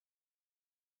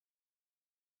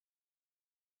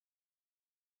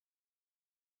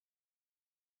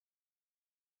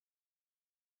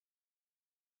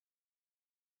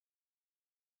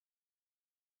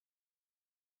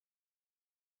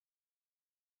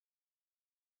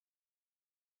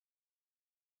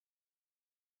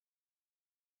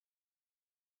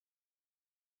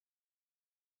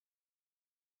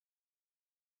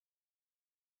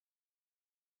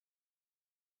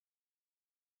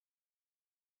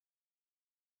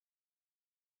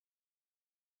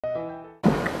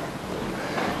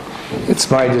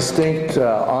It's my distinct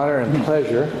honor and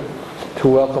pleasure to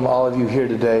welcome all of you here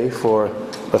today for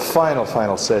the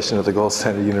final session of the Gold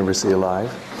Standard University Alive.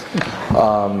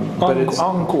 But it's the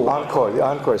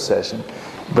encore session.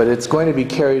 But it's going to be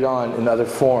carried on in other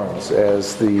forms,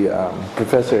 as the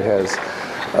professor has.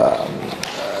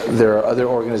 There are other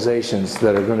organizations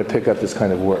that are going to pick up this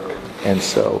kind of work. And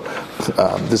so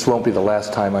this won't be the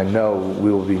last time I know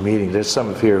we will be meeting. There's some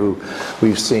of here who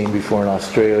we've seen before in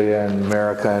Australia and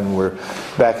America, and we're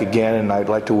back again, and I'd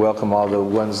like to welcome all the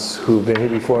ones who've been here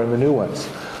before and the new ones.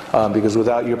 Because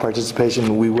without your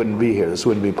participation, we wouldn't be here. This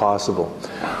wouldn't be possible.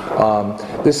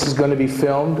 This is going to be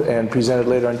filmed and presented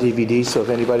later on DVD, so if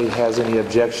anybody has any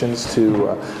objections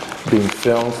to being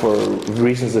filmed for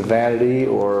reasons of vanity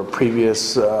or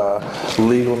previous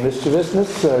legal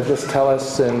mischievousness, just tell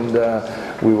us and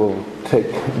we will take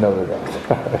note of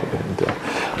that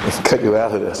and cut you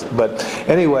out of this. But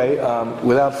anyway,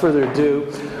 without further ado,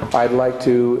 I'd like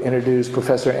to introduce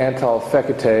Professor Antal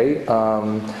Fekete.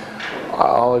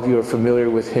 All of you are familiar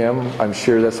with him. I'm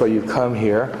sure that's why you've come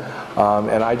here.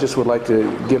 And I just would like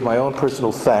to give my own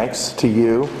personal thanks to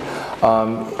you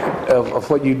of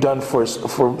what you've done for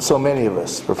so many of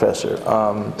us, Professor.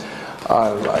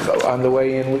 On the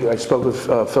way in, I spoke with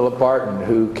Philip Barton,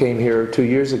 who came here 2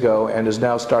 years ago and is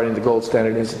now starting the Gold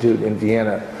Standard Institute in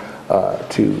Vienna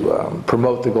to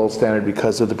promote the gold standard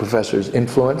because of the professor's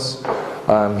influence.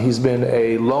 He's been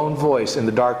a lone voice in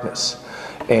the darkness.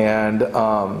 And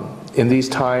in these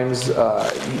times,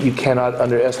 you cannot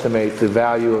underestimate the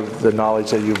value of the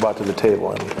knowledge that you've brought to the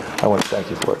table, and I want to thank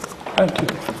you for it. Thank you.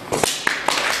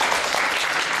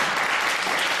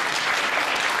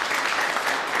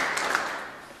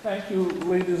 Thank you,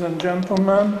 ladies and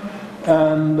gentlemen,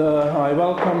 and I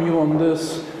welcome you on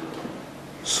this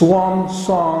swan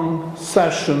song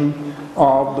session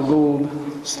of the Gold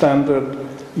Standard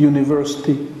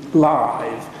University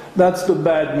Live. That's the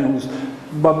bad news.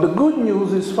 But the good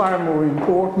news is far more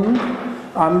important.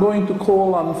 I'm going to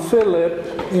call on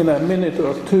Philip in a minute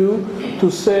or two to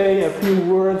say a few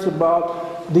words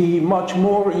about the much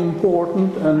more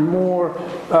important and more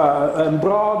and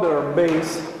broader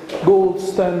based Gold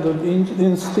Standard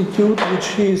Institute, which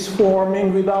he is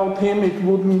forming. Without him it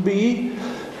wouldn't be.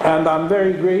 And I'm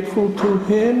very grateful to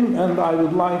him, and I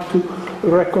would like to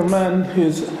recommend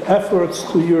his efforts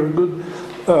to your good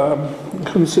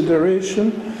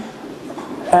consideration.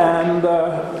 And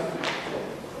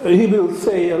he will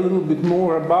say a little bit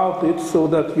more about it so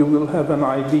that you will have an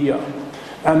idea.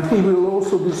 And he will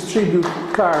also distribute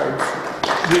cards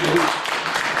with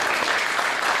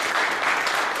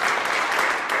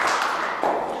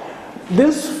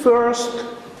this first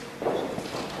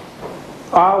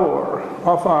hour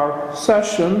of our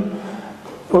session.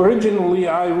 Originally,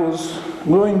 I was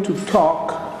going to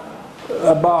talk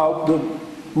about the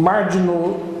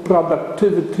marginal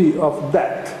productivity of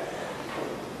debt.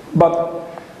 But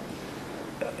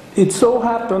it so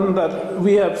happened that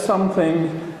we have something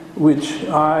which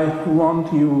I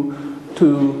want you to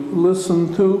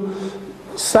listen to.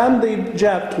 Sandeep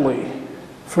Jetley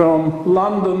from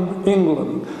London,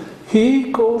 England.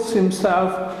 He calls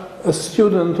himself a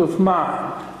student of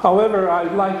mine. However,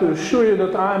 I'd like to assure you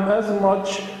that I'm as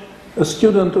much a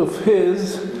student of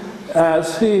his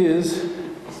as he is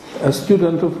a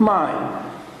student of mine.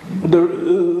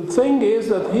 The thing is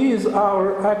that he is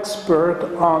our expert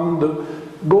on the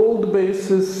gold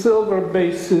basis, silver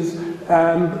basis,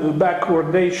 and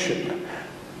backwardation.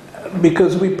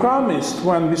 Because we promised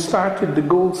when we started the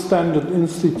Gold Standard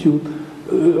Institute,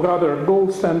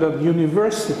 Gold Standard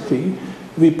University,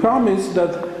 we promised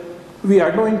that we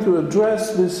are going to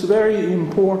address this very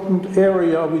important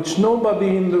area which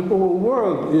nobody in the whole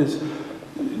world is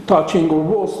touching or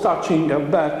was touching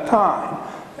at that time.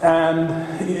 And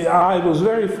I was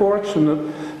very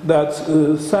fortunate that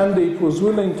Sandeep was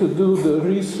willing to do the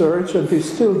research, and he's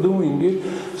still doing it.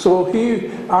 So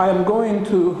I am going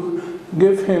to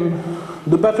give him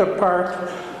the better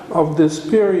part of this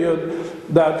period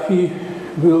that he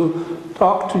will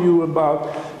talk to you about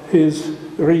his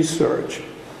research.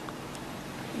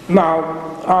 Now,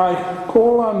 I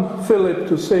call on Philip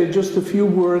to say just a few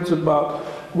words about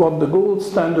what the Gold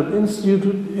Standard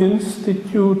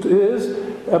Institute is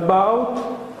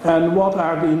about and what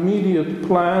are the immediate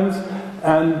plans.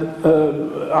 And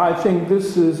I think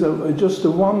this is just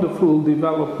a wonderful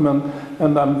development,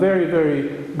 and I'm very,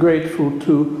 very grateful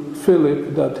to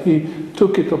Philip that he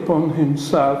took it upon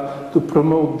himself to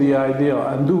promote the idea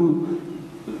and do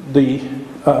the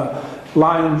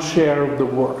lion's share of the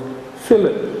work.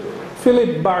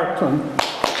 Philip Barton.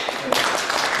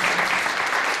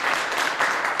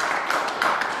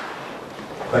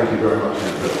 Thank you very much,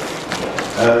 Andrew.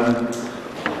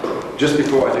 Just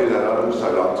before I do that, I'd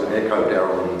also like to echo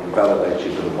Darryl and validate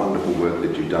you for the wonderful work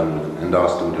that you've done and are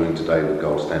still doing today with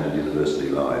Gold Standard University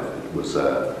Live. It was,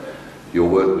 your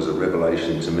work was a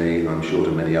revelation to me, and I'm sure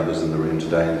to many others in the room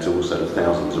today, and to also the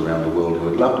thousands around the world who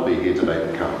would love to be here today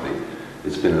but can't be.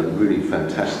 It's been a really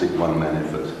fantastic one-man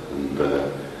effort, and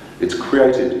it's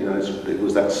created, you know, it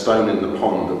was that stone in the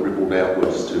pond that rippled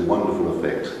outwards to wonderful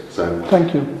effect. So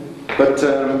thank you. But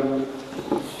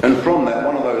and from that,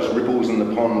 one of those ripples in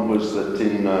the pond was that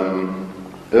in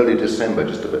early December,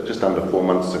 just under 4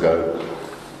 months ago,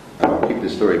 and I'll keep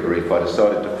this very brief, I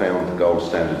decided to found the Gold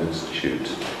Standard Institute.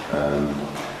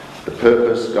 The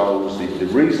purpose, goals, the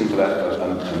reason for that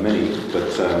are many, but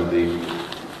the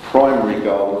primary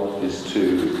goal is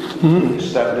to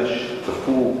establish the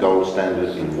full gold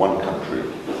standard in one country.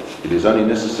 It is only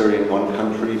necessary in one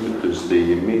country because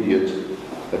the immediate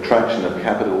attraction of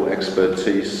capital,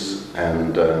 expertise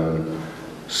and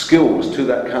skills to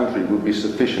that country would be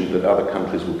sufficient that other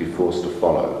countries would be forced to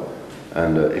follow.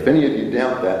 And if any of you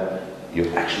doubt that,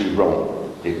 you're actually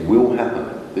wrong. It will happen.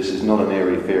 This is not an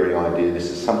airy-fairy idea. This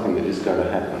is something that is going to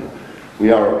happen.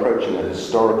 We are approaching a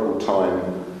historical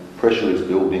time. Pressure is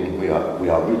building. We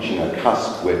are reaching a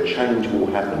cusp where change will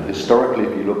happen. Historically,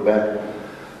 if you look back,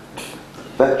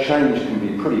 that change can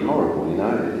be pretty horrible, you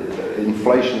know.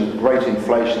 Inflation, great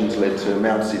inflations led to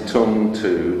Mao Zedong,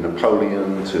 to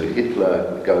Napoleon, to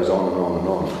Hitler. It goes on and on and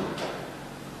on.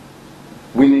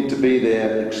 We need to be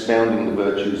there expounding the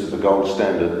virtues of the gold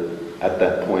standard at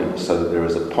that point so that there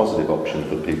is a positive option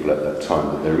for people at that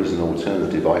time, that there is an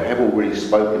alternative. I have already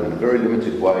spoken in a very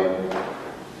limited way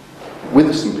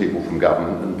with some people from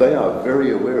government, and they are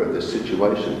very aware of this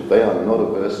situation. They are not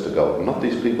averse to gold. Not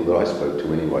these people that I spoke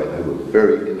to anyway. They were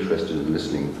very interested in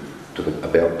listening to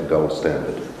about the gold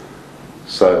standard.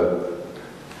 So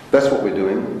that's what we're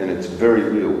doing, and it's very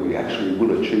real. We actually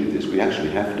will achieve this. We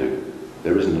actually have to.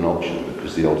 There isn't an option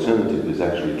because the alternative is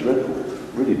actually dreadful,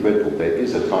 really dreadful. There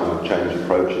is a time of change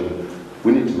approaching.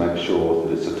 We need to make sure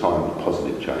that it's a time of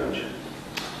positive change.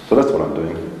 So that's what I'm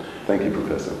doing. Thank you,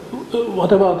 Professor.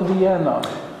 What about Vienna?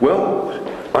 Well,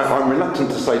 I'm reluctant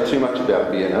to say too much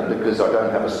about Vienna because I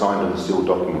don't have a signed and sealed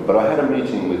document, but I had a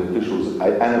meeting with officials,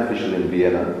 an official in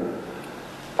Vienna,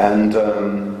 and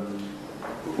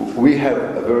we have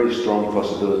a very strong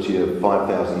possibility of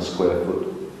 5,000 square foot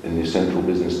in the central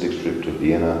business district of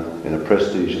Vienna, in a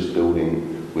prestigious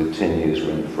building with 10 years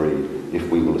rent-free, if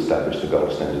we will establish the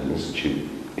Gold Standard Institute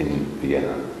in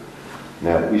Vienna.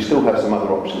 Now, we still have some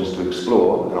other options to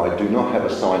explore, and I do not have a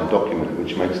signed document,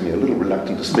 which makes me a little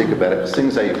reluctant to speak about it. As soon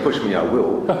as you push me, I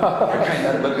will. But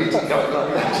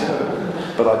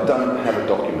I don't have a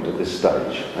document at this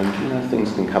stage, and you know,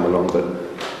 things can come along, but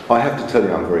I have to tell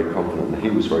you I'm very confident, and he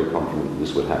was very confident that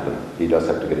this would happen. He does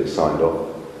have to get it signed off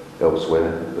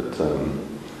elsewhere, but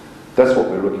that's what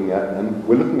we're looking at, and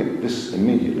we're looking at this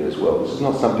immediately as well. This is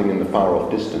not something in the far-off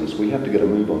distance. We have to get a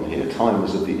move on here. Time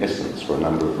is of the essence for a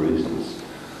number of reasons,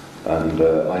 and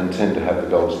I intend to have the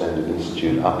Gold Standard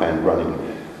Institute up and running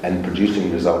and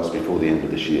producing results before the end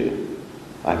of this year.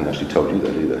 I haven't actually told you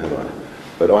that either, have I?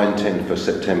 But I intend for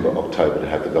September, October to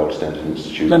have the Gold Standard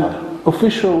Institute up.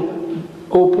 Official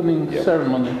opening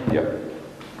ceremony. Yeah.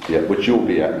 Yeah, which you'll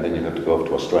be at, and then you have to go off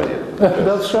to Australia.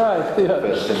 That's right, yeah.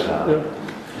 First seminar. Yeah.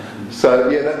 So,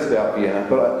 yeah, that's about Vienna,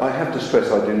 but I have to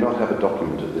stress I do not have a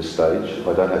document at this stage.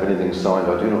 I don't have anything signed.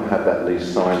 I do not have that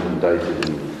lease signed and dated,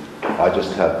 and I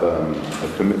just have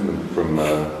a commitment from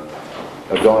a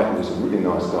guy who was a really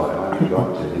nice guy. I really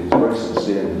liked him. He was very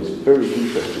sincere and he was very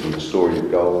interested in the story of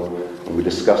gold, and we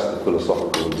discussed the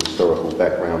philosophical and historical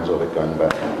backgrounds of it going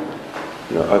back,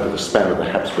 you know, over the span of the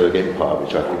Habsburg Empire,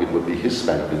 which I figured would be his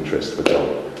span of interest for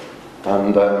gold.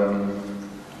 And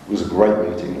it was a great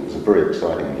meeting. It was a very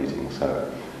exciting meeting.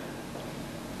 So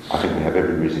I think we have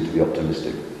every reason to be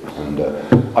optimistic. And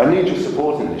I need your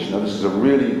support in this. You know, this is a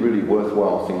really, really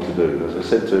worthwhile thing to do. As I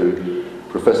said to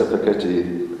Professor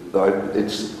Fekete,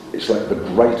 it's like the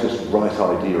greatest right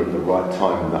idea at the right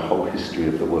time in the whole history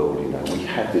of the world. You know, we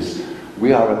have this.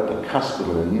 We are at the cusp of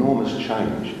an enormous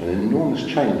change,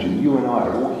 and you and I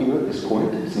are all here at this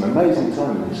point. It's an amazing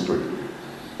time in history,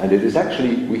 and it is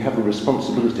actually, we have a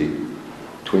responsibility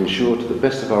to ensure to the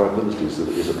best of our abilities that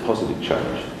it is a positive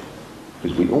change,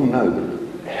 because we all know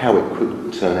that how it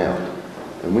could turn out,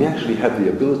 and we actually have the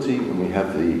ability, and we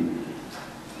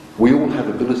all have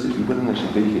abilities. We wouldn't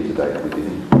actually be here today if we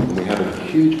didn't, and we have a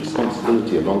huge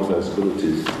responsibility along with those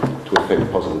abilities to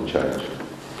effect positive change.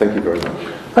 Thank you very much.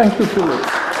 Thank you, Philip.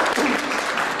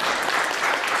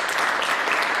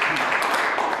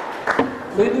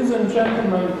 Ladies and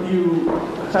gentlemen, you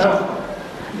have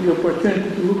the opportunity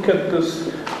to look at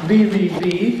this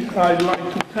DVD, I'd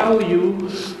like to tell you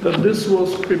that this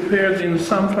was prepared in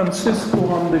San Francisco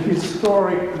on the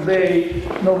historic day,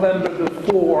 November the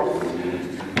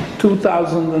 4th,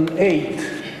 2008.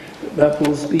 That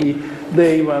was the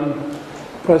day when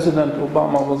President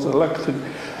Obama was elected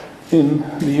in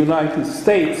the United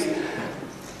States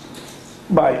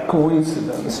by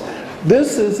coincidence.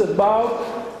 This is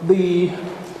about the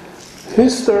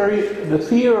history, the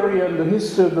theory and the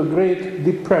history of the Great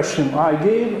Depression. I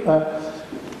gave a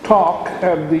talk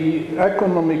at the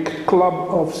Economic Club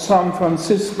of San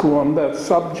Francisco on that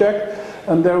subject,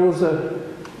 and there was a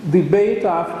debate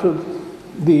after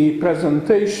the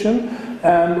presentation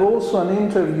and also an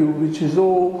interview which is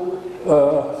all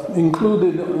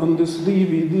included on this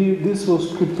DVD. This was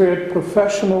prepared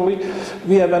professionally.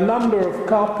 We have a number of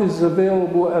copies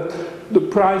available at the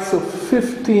price of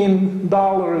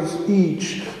 $15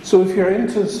 each. So if you're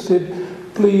interested,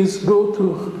 please go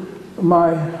to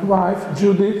my wife,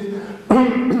 Judith,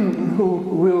 who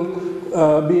will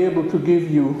be able to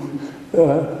give you,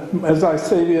 as I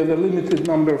say, we have a limited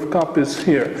number of copies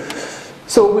here.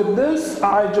 So with this,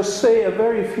 I just say a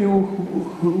very few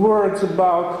words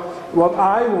about what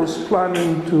I was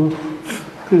planning to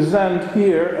present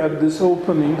here at this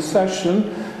opening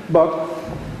session, but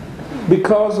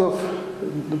because of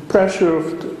the pressure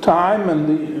of time and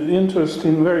the interest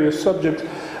in various subjects,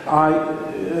 I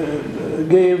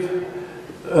gave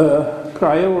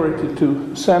priority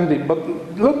to Sandy. But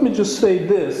let me just say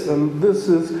this, and this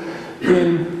is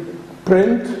in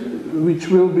print, which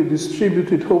will be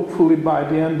distributed hopefully by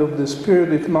the end of this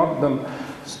period, if not then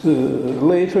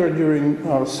later during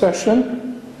our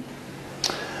session.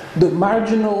 The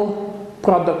marginal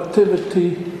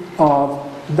productivity of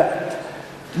debt.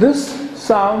 This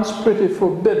sounds pretty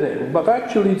forbidding, but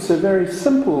actually it's a very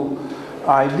simple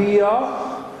idea.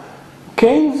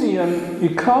 Keynesian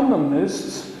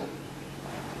economists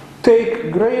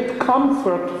take great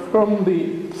comfort from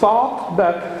the thought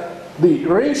that the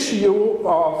ratio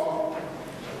of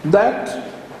debt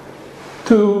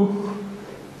to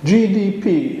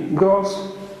GDP,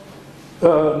 gross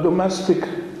domestic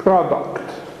product,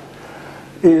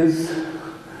 is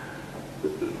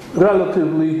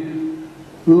relatively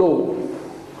low.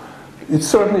 It's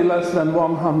certainly less than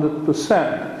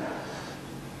 100%.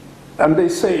 And they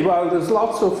say, well, there's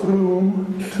lots of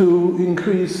room to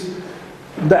increase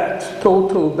debt,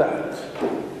 total debt.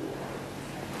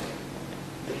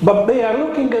 But they are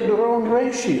looking at the wrong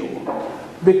ratio,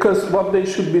 because what they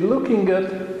should be looking at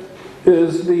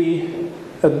is the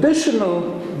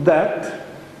additional debt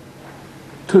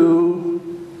to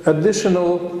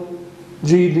additional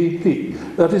GDP.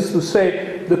 That is to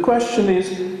say, the question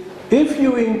is, if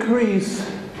you increase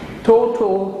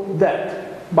total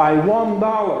debt by $1,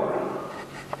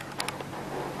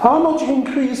 how much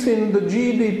increase in the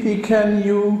GDP can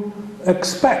you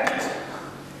expect?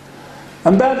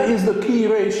 And that is the key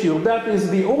ratio. That is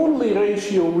the only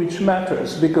ratio which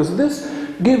matters, because this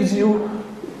gives you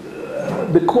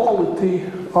the quality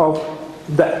of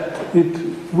debt. It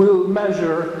will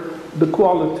measure the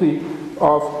quality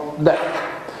of debt.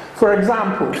 For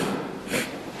example,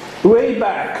 way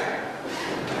back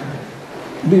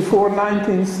before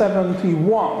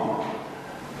 1971,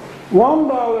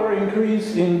 $1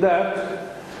 increase in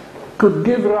debt could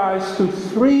give rise to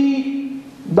 $3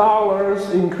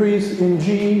 increase in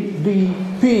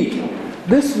GDP.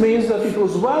 This means that it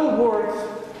was well worth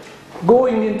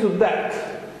going into debt,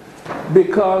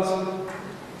 because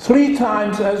 3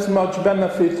 times as much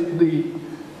benefit the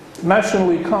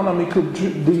national economy could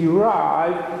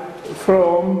derive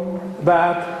from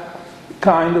that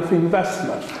kind of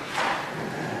investment.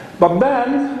 But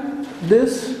then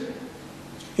this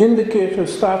indicator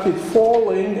started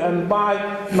falling, and by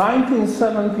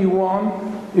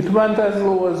 1971 it went as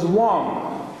low as 1,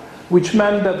 which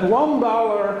meant that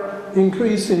 $1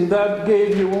 increase in debt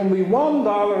gave you only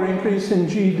 $1 increase in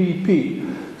GDP.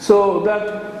 So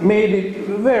that made it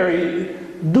very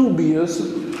dubious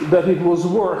that it was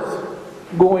worth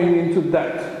going into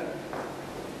debt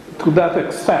to that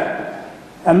extent.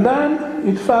 And then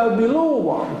it fell below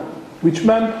 1, which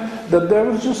meant that there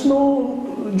was just no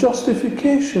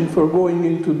justification for going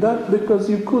into debt, because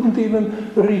you couldn't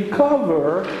even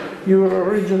recover your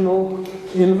original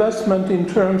investment in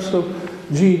terms of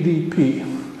GDP.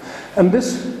 And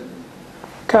this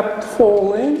kept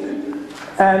falling,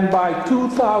 and by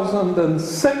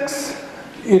 2006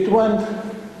 it went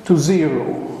to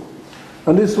 0.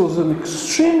 And this was an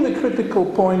extremely critical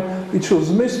point, which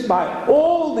was missed by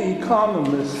all the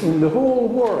economists in the whole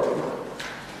world.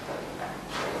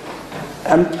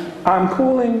 And I'm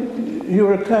calling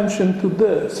your attention to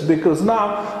this because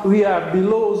now we are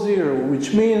below zero,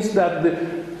 which means that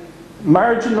the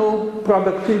marginal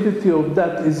productivity of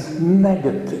debt is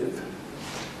negative.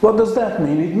 What does that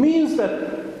mean? It means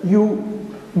that you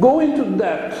go into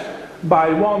debt by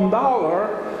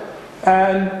 $1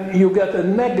 and you get a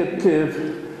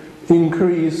negative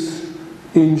increase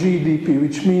in GDP,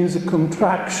 which means a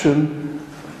contraction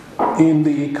in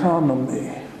the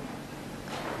economy.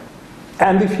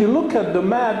 And if you look at the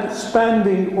mad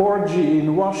spending orgy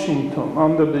in Washington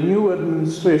under the new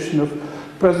administration of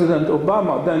President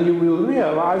Obama, then you will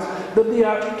realize that they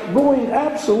are going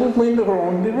absolutely in the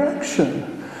wrong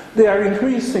direction. They are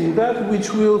increasing that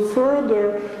which will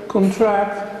further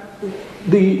contract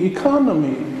the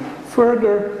economy,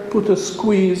 further put a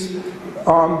squeeze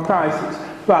on prices.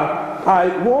 But I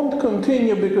won't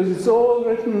continue because it's all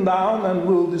written down and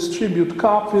we'll distribute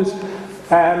copies.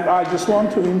 And I just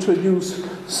want to introduce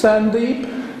Sandeep.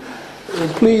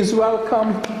 Please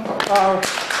welcome our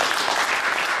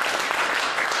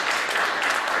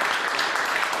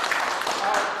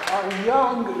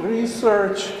young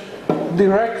research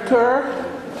director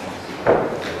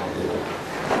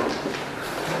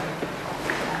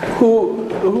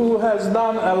who has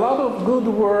done a lot of good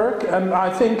work, and I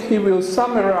think he will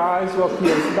summarize what he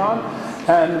has done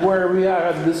and where we are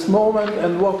at this moment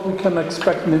and what we can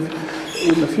expect in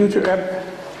the future. And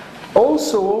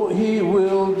also he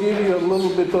will give you a little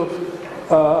bit of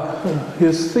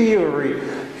his theory.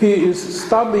 He is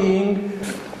studying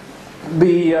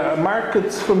the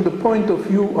markets from the point of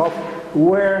view of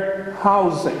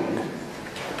warehousing.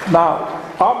 Now,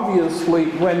 obviously,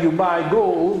 when you buy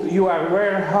gold, you are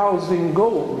warehousing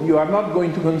gold. You are not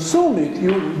going to consume it.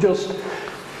 You just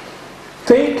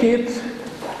take it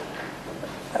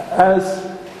as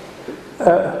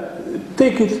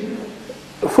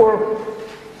for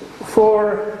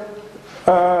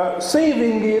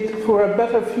saving it for a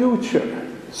better future,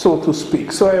 so to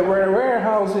speak. So we're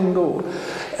warehousing gold,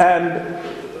 and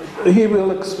he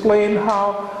will explain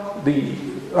how the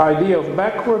idea of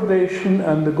backwardation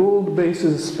and the gold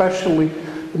basis, especially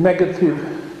negative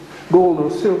gold or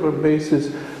silver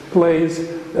basis, plays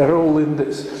a role in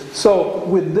this. So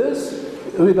with this,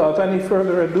 without any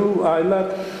further ado, I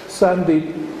let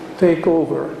Sandeep take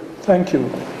over. Thank you.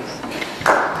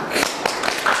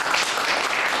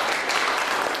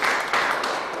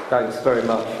 Thanks very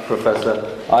much, Professor.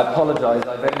 I apologize,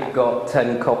 I've only got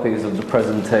 10 copies of the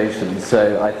presentation,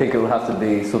 so I think it will have to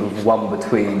be sort of one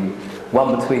between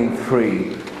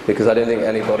three, because I don't think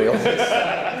anybody else is.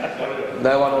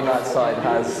 No one on that side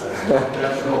has.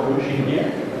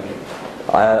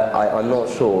 I'm not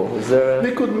sure. Is there a...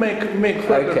 We could make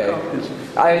further copies.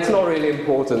 It's not really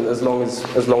important as long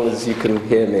as you can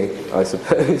hear me, I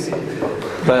suppose.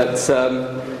 But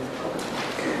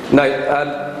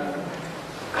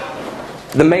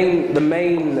the main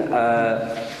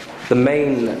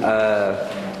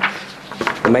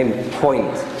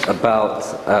point about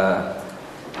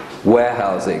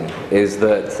warehousing is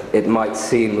that it might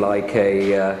seem like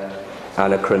a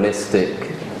anachronistic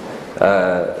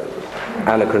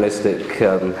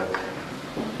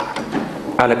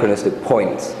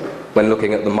point when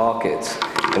looking at the market.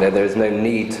 You know, there is no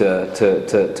need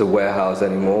to warehouse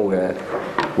anymore.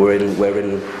 We're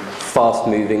in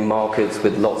fast-moving markets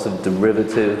with lots of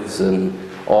derivatives and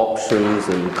options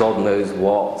and God knows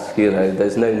what. You know,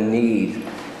 there's no need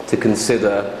to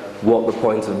consider what the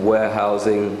point of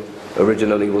warehousing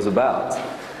originally was about.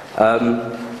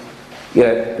 You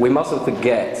know, we mustn't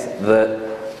forget that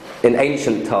in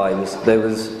ancient times there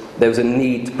was a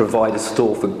need to provide a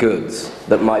store for goods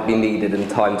that might be needed in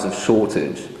times of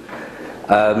shortage.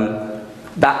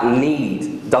 That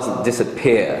need doesn't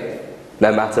disappear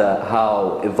no matter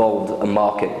how evolved a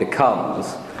market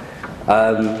becomes.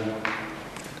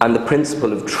 And the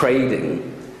principle of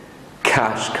trading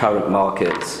cash current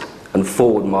markets and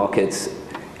forward markets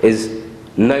is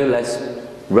no less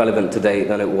relevant today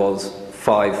than it was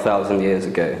 5,000 years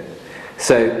ago.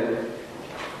 So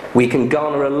we can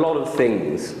garner a lot of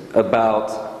things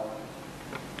about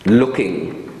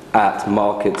looking at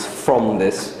markets from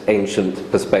this ancient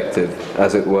perspective,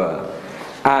 as it were.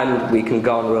 And we can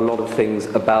garner a lot of things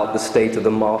about the state of the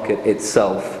market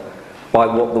itself by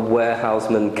what the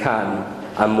warehouseman can,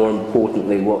 and more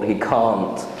importantly, what he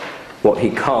can't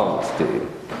do.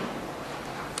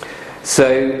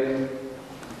 So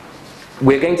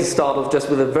we're going to start off just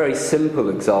with a very simple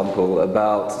example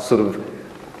about sort of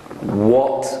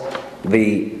what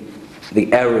the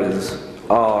errors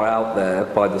are out there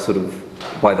by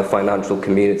the financial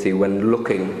community when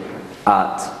looking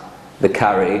at the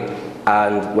carry,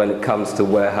 and when it comes to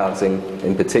warehousing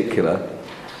in particular.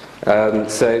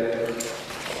 So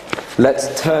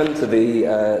let's turn to the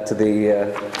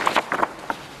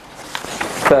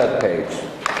third page,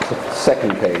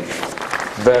 second page,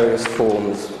 various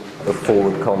forms of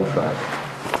forward contract.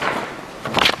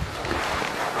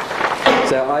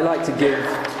 So I like to give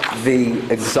the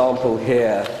example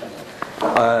here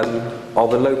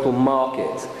of a local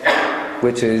market,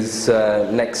 which is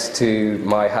next to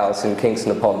my house in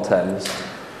Kingston upon Thames,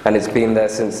 and it's been there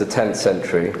since the 10th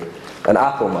century, an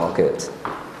apple market.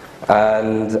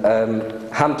 And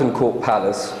Hampton Court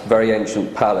Palace, very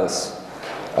ancient palace,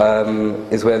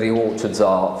 is where the orchards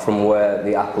are from where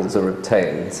the apples are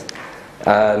obtained.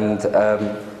 And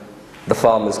the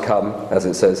farmers come, as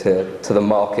it says here, to the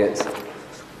market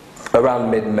around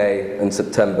mid-May and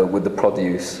September with the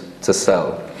produce to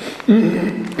sell.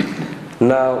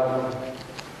 Now,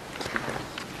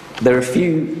 there are a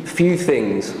few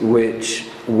things which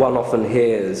one often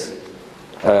hears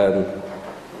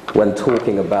when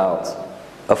talking about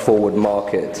a forward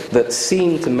market that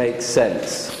seem to make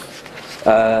sense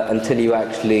until you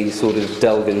actually sort of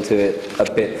delve into it a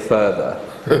bit further.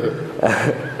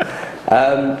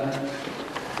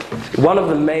 One of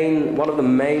the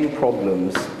main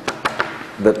problems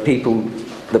that people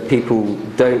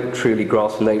don't truly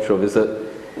grasp the nature of is that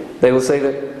they will say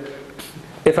that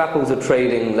if apples are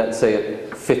trading, let's say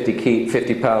at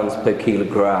 50 pounds per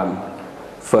kilogram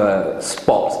for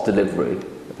spot delivery,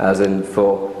 as in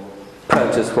for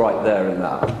purchase right there and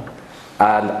now,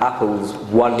 and apples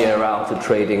 1 year out are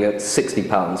trading at 60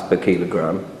 pounds per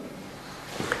kilogram,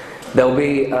 there'll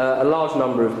be a large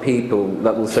number of people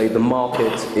that will say the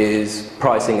market is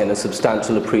pricing in a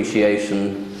substantial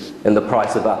appreciation in the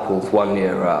price of apples 1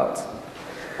 year out.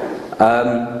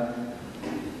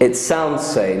 It sounds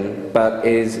sane, but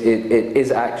it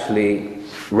is actually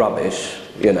rubbish.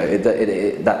 You know,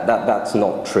 that's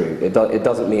not true. It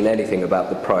doesn't mean anything about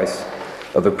the price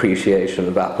of appreciation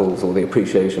of apples or the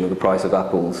appreciation of the price of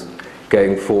apples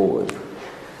going forward.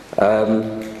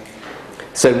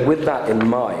 So with that in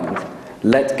mind,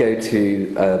 let's go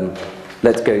to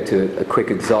a quick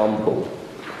example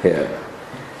here.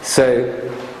 So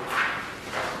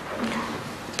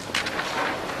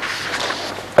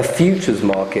a futures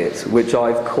market, which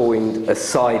I've coined a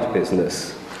side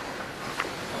business,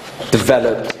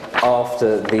 developed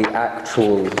after the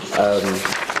actual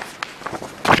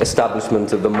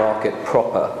establishment of the market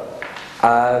proper,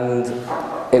 and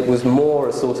it was more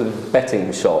a sort of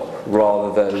betting shop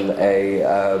rather than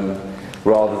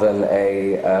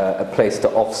a place to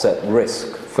offset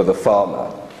risk for the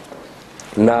farmer.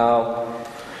 Now,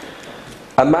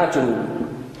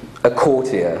 imagine a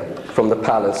courtier from the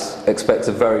palace expects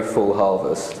a very full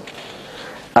harvest,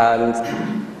 and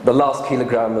the last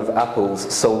kilogram of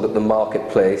apples sold at the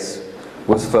marketplace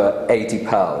was for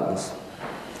 £80.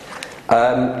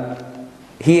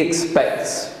 He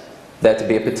expects there to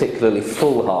be a particularly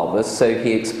full harvest, so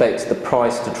he expects the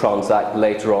price to transact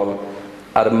later on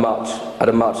at a much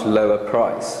lower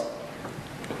price.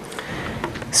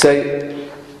 So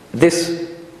this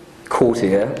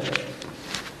courtier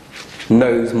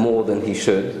knows more than he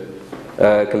should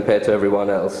compared to everyone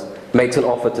else, makes an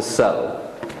offer to sell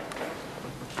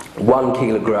 1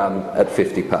 kilogram at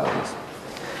 £50.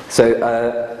 So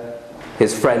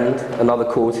his friend, another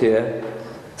courtier,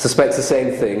 suspects the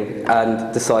same thing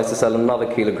and decides to sell another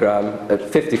kilogram at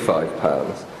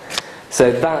 £55.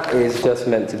 So that is just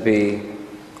meant to be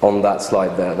on that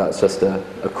slide there. That's just a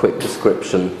quick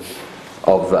description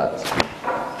of that.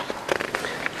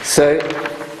 So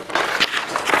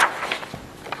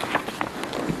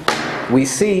we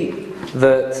see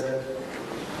that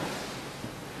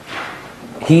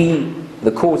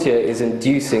the courtier is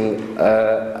inducing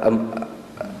a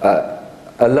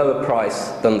lower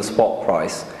price than the spot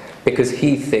price because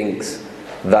he thinks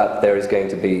that there is going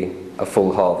to be a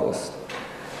full harvest.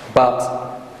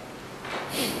 But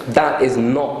that is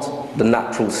not the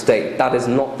natural state, that is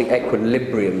not the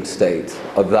equilibrium state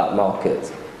of that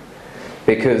market.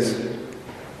 Because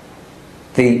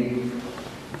the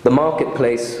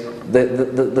marketplace,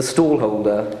 the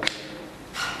stallholder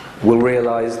will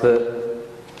realize that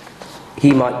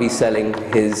he might be selling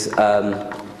his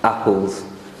apples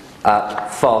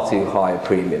at far too high a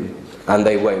premium, and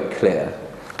they won't clear.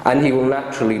 And he will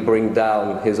naturally bring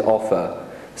down his offer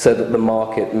so that the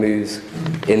market moves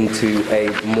into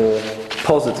a more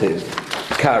positive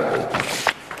carry.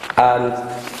 And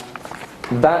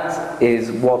that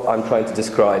is what I'm trying to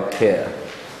describe here.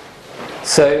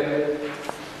 So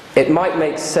it might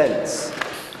make sense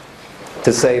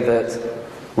to say that,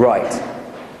 right,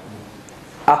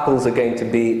 apples are going to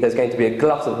be, there's going to be a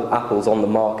glut of apples on the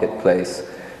marketplace,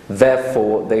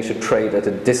 therefore they should trade at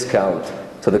a discount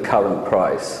to the current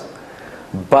price.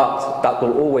 But that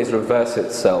will always reverse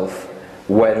itself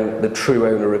when the true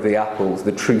owner of the apples,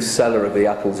 the true seller of the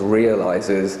apples,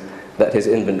 realizes that his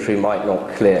inventory might not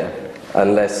clear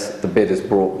unless the bid is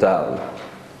brought down.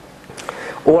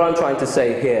 All I'm trying to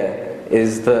say here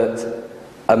is that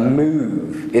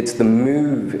it's the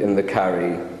move in the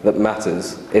carry that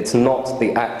matters. It's not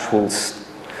the actual,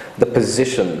 the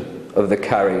position of the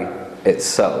carry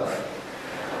itself.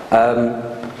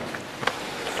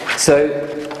 So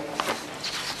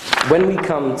when we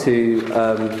come to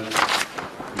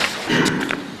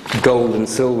gold and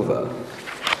silver,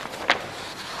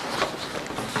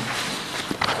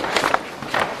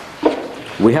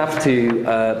 we have to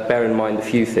bear in mind a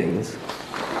few things.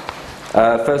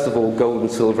 First of all, gold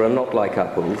and silver are not like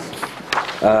apples.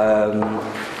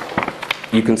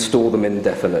 You can store them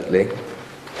indefinitely.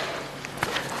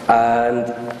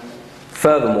 And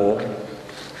furthermore,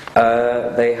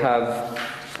 they have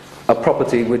a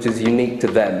property which is unique to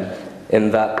them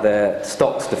in that their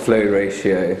stocks to flow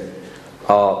ratio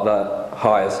are the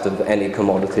highest of any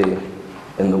commodity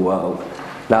in the world.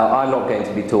 Now, I'm not going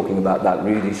to be talking about that.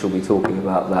 Rudy shall be talking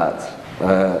about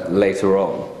that later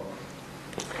on.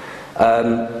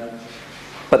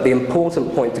 But the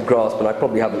important point to grasp, and I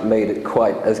probably haven't made it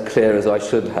quite as clear as I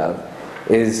should have,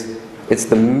 is it's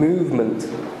the movement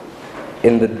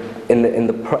in the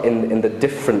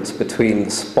difference between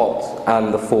the spot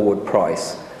and the forward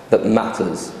price that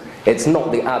matters. It's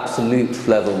not the absolute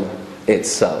level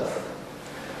itself.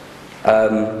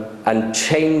 And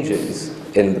changes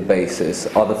in the basis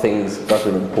are the things that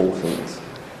are important,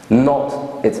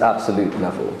 not its absolute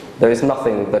level. There is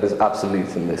nothing that is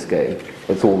absolute in this game.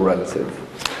 It's all relative.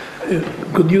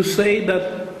 Could you say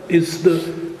that it's the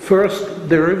first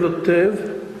derivative?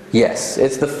 Yes,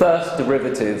 it's the first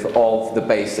derivative of the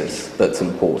basis that's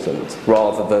important,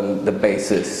 rather than the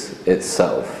basis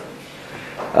itself.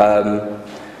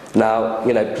 Now,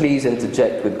 please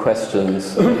interject with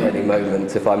questions at any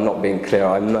moment if I'm not being clear.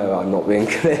 I know I'm not being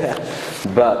clear,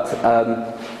 but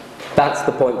that's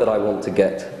the point that I want to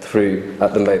get through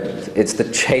at the moment. It's the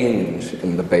change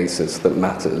in the basis that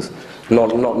matters,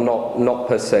 not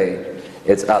per se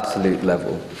its absolute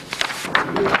level.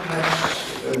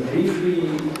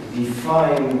 Briefly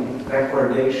define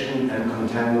backwardation and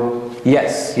contango?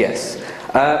 Yes.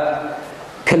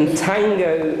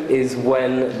 Contango is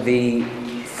when the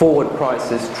forward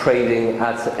price is trading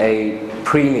at a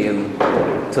premium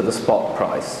to the spot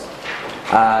price,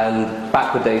 and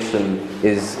backwardation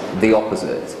is the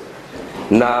opposite.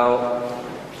 Now,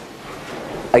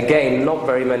 again, not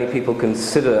very many people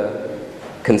consider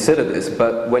this,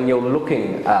 but when you're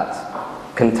looking at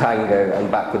contango and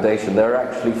backwardation, there are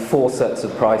actually 4 sets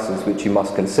of prices which you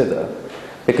must consider,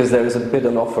 because there is a bid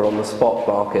and offer on the spot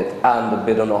market and a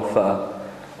bid and offer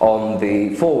on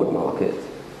the forward market.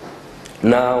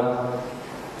 Now,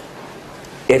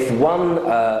 if one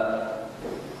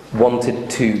wanted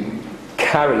to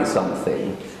carry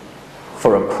something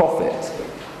for a profit,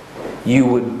 you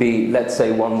would be, let's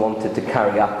say one wanted to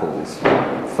carry apples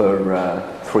for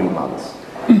 3 months.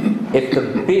 If the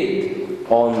bid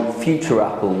on future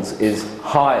apples is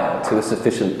higher to a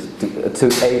sufficient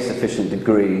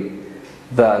degree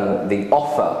than the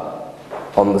offer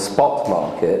on the spot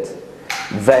market,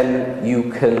 then you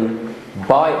can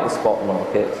buy at the spot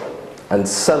market and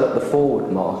sell at the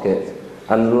forward market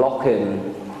and lock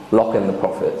in the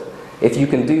profit. If you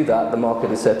can do that, the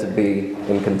market is said to be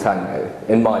in contango,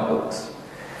 in my books.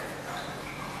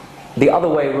 The other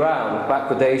way around,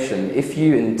 backwardation, if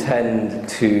you intend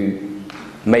to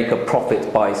make a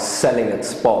profit by selling at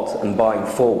spot and buying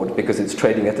forward because it's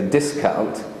trading at a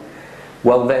discount,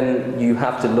 well then you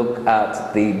have to look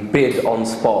at the bid on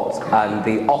spot and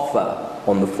the offer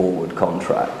on the forward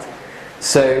contract.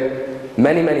 So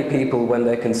many people, when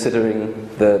they're considering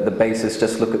the basis,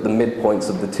 just look at the midpoints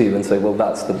of the two and say, well,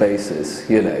 that's the basis,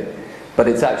 but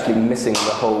it's actually missing the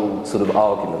whole sort of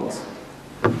argument.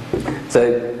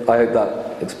 So I hope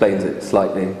that explains it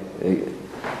slightly.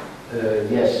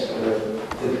 Yes.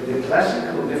 The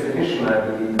classical definition, I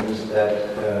believe, is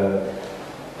that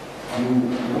you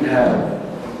would have,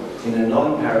 in a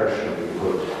non-perishable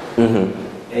good,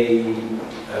 a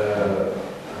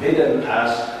bid and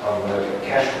ask on the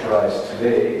cash price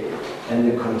today,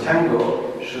 and the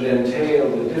contango should entail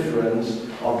the difference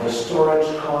of the storage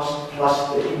cost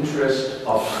plus the interest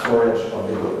of storage of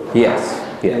the good. Yes.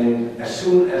 Yeah. And as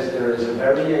soon as there is a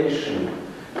variation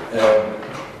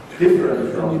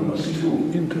different from these two,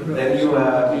 then you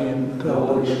have the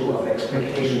whole issue of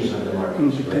expectations of the market.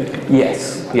 Right?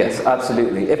 Yes,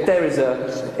 absolutely. If there is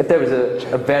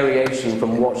a variation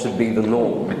from what should be the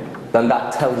norm, then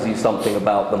that tells you something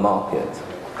about the market.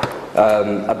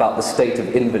 about the state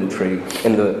of inventory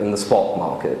in the spot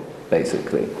market,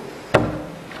 basically.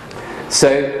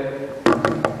 So,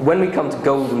 when we come to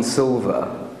gold and silver,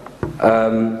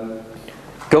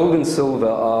 gold and silver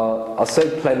are so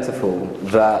plentiful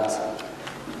that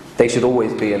they should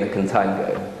always be in a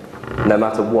contango, no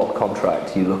matter what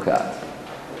contract you look at.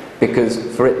 Because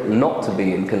for it not to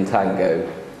be in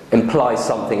contango implies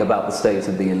something about the state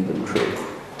of the inventory.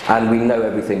 And we know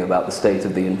everything about the state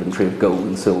of the inventory of gold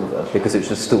and silver, because it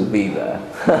should still be there.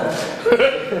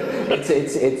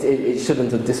 It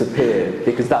shouldn't have disappeared,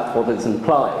 because that's what it's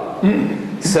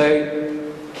implying. So,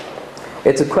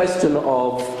 it's a question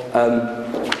of,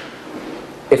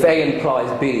 if A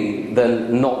implies B,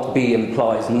 then not B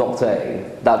implies not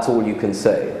A. That's all you can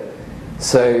say.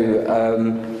 So,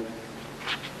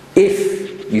 if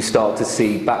you start to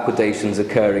see backwardations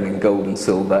occurring in gold and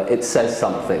silver, it says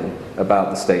something about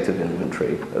the state of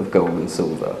inventory of gold and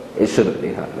silver. It shouldn't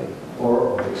be happening.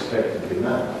 Or of expected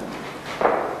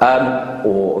demand.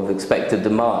 Or of expected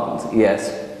demand,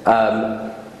 yes.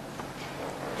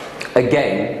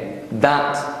 Again,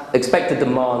 that expected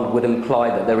demand would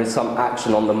imply that there is some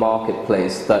action on the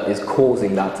marketplace that is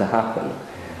causing that to happen.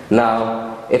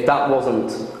 Now, if that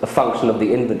wasn't a function of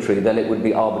the inventory, then it would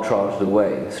be arbitraged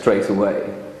away, straight away.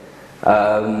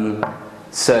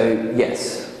 So,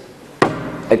 yes,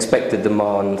 expected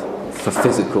demand for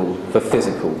physical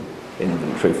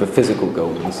inventory, for physical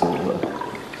gold and silver.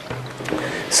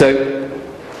 So,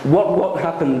 what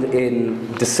happened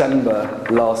in December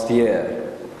last year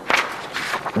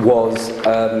was,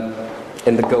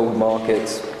 in the gold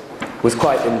markets, was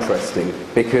quite interesting,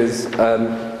 because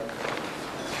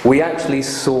we actually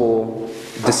saw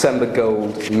December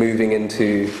gold moving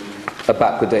into a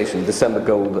backwardation, December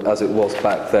gold as it was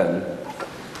back then,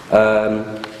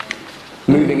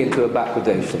 moving into a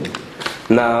backwardation.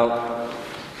 Now,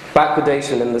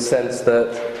 backwardation in the sense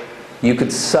that you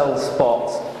could sell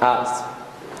spot at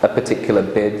a particular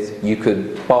bid, you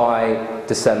could buy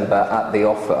December at the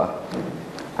offer,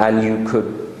 and you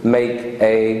could make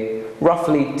a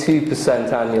roughly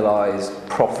 2% annualized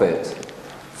profit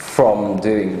from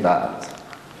doing that.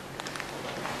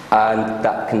 And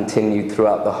that continued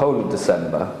throughout the whole of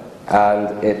December,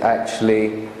 and it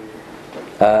actually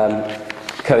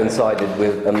coincided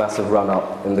with a massive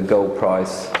run-up in the gold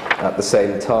price at the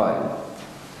same time.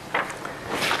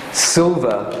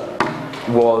 Silver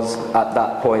was at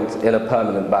that point in a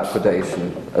permanent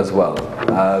backwardation as well,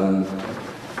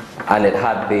 and it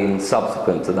had been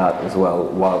subsequent to that as well,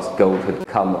 whilst gold had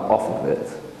come off of it.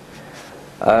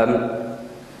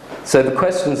 So the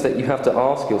questions that you have to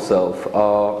ask yourself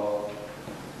are,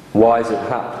 why is it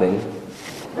happening?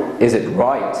 Is it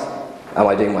right? Am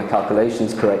I doing my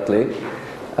calculations correctly?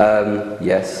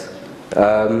 Yes.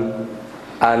 And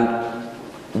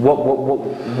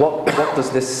what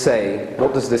does this say?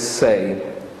 What does this say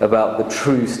about the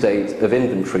true state of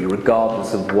inventory,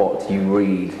 regardless of what you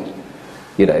read,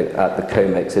 at the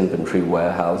COMEX inventory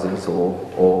warehouses or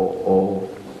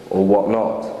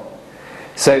whatnot?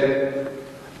 So,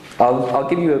 I'll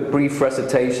give you a brief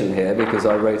recitation here, because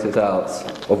I wrote it out,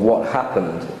 of what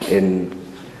happened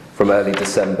from early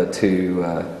December to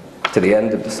the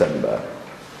end of December.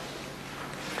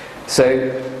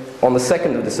 So, on the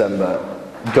 2nd of December,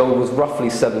 gold was roughly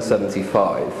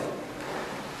 $775,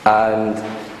 and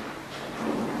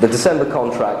the December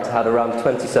contract had around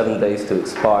 27 days to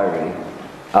expiry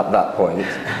at that point,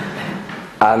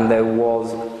 and there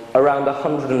was around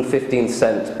 115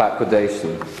 cent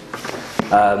backwardation.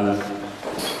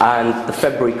 And the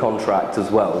February contract as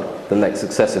well, the next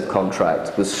successive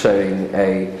contract, was showing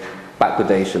a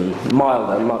backwardation,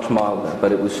 milder, much milder,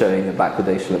 but it was showing a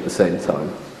backwardation at the same time.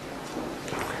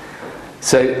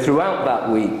 So throughout that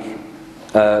week,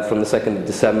 from the 2nd of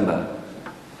December,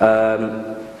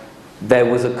 there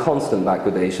was a constant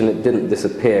backwardation. It didn't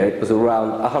disappear. It was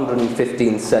around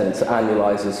 115 cents,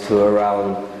 annualizes to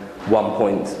around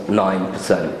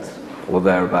 1.9% or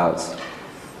thereabouts.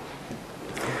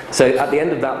 So at the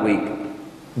end of that week,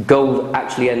 gold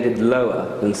actually ended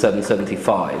lower than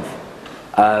 775,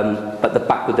 but the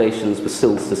backwardations were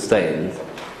still sustained.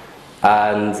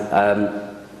 And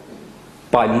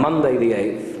by Monday the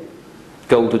 8th,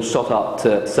 gold had shot up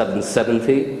to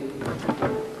 770,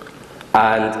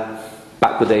 and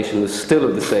backwardation was still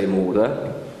of the same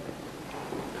order.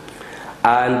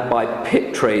 And by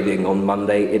pit trading on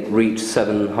Monday, it reached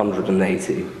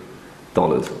 $780.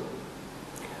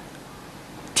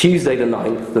 Tuesday the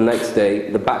 9th, the next day,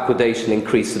 the backwardation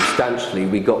increased substantially.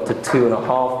 We got to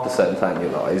 2.5%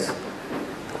 annualized,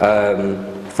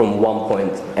 from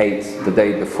 1.8 the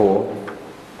day before.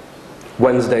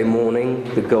 Wednesday morning,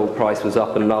 the gold price was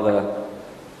up another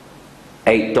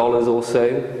 $8 or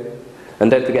so. And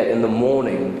don't forget, in the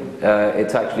morning,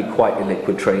 it's actually quite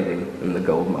illiquid trading in the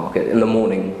gold market. In the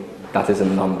morning, that is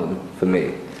in London for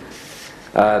me.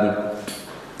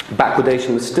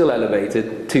 Backwardation was still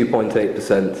elevated,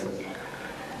 2.8%.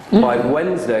 By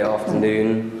Wednesday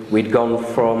afternoon, we'd gone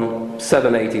from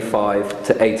 $7.85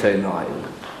 to $8.09,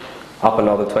 up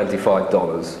another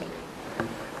 $25.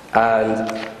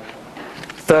 And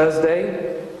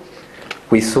Thursday,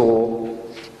 we saw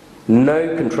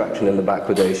no contraction in the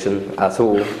backwardation at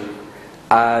all,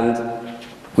 and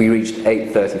we reached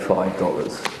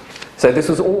 $8.35. So this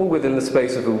was all within the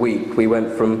space of a week. We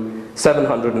went from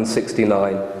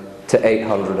 769 to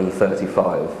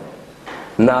 835.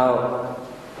 Now,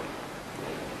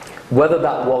 whether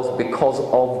that was because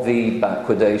of the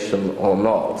backwardation or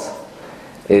not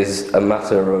is a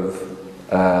matter of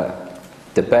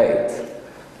debate.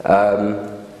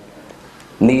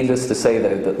 Needless to say,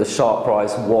 though, that the sharp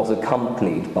rise was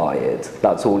accompanied by it.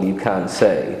 That's all you can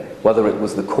say. Whether it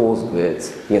was the cause of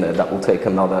it, that will take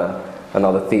another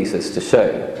thesis to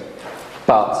show.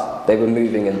 But they were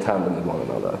moving in tandem with one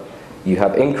another. You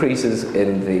have increases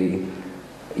in the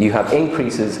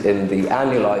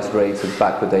annualized rates of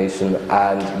backwardation,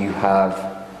 and you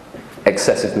have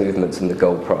excessive movements in the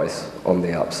gold price on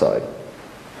the upside.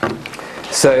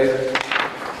 So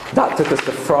that took us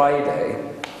to Friday,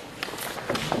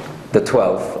 the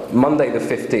 12th. Monday the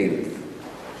 15th,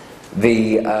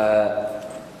 the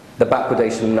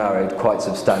backwardation narrowed quite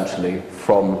substantially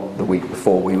from the week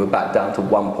before. We were back down to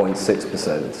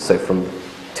 1.6%, so from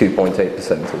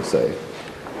 2.8% or so.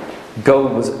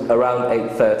 Gold was around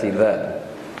 830 then.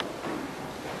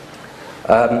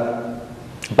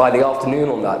 By the afternoon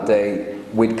on that day,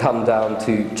 we'd come down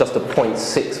to just a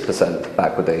 0.6%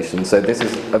 backwardation. So this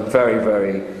is a very,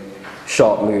 very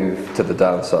sharp move to the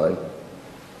downside.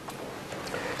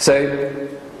 So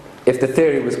if the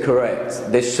theory was correct,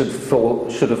 this should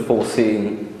have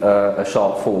foreseen a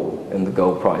sharp fall in the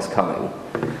gold price coming.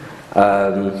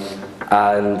 And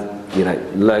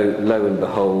lo and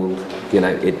behold,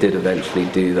 it did eventually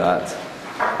do that.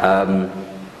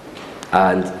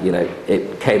 And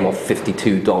it came off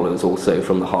 $52 also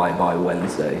from the high by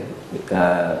Wednesday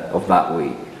of that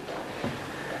week.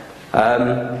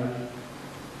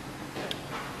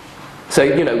 So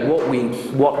what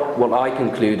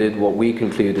we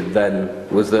concluded then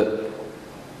was that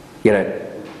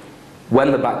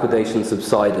when the backwardation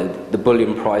subsided, the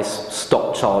bullion price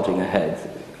stopped charging ahead,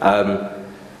 and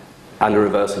a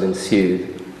reversal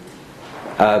ensued.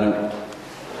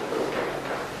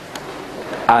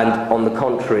 And on the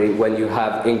contrary, when you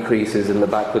have increases in the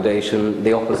backwardation,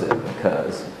 the opposite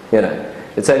occurs.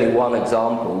 It's only one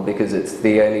example because it's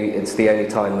the only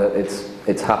time that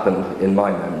it's happened in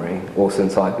my memory, or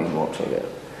since I've been watching it.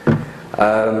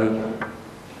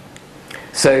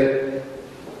 So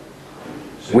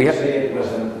you say it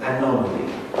was an anomaly?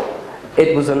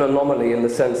 It was an anomaly in the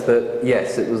sense that,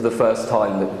 yes, it was the first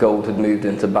time that gold had moved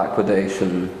into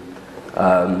backwardation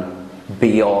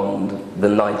beyond the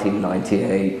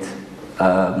 1998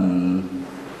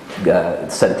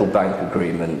 central bank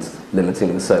agreement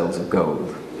limiting the sales of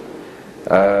gold.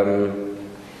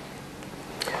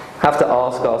 Have to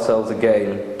ask ourselves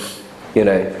again,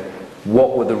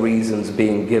 what were the reasons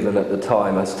being given at the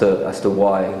time as to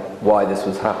why this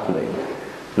was happening?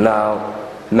 Now,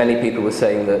 many people were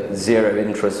saying that 0%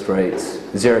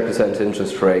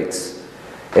 interest rates,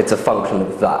 it's a function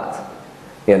of that.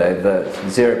 That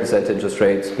 0% interest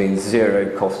rates means zero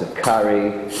cost of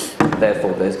carry,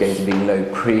 therefore there's going to be no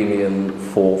premium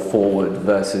for forward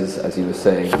versus, as you were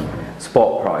saying,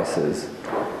 spot prices.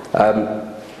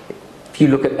 If you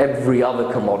look at every other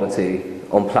commodity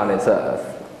on planet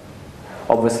Earth,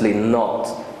 obviously not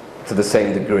to the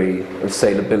same degree of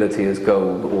salability as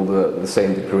gold or the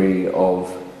same degree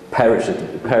of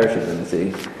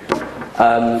perishability,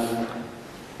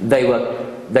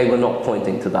 they were not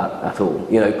pointing to that at all.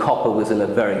 Copper was in a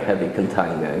very heavy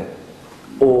contango.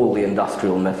 All the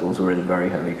industrial metals were in very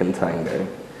heavy contango.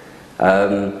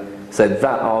 So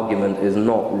that argument is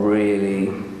not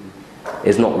really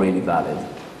valid,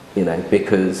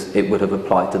 because it would have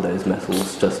applied to those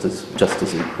metals just as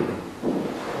equally.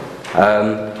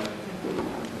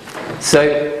 So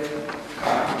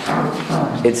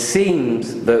it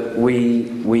seems that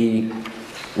we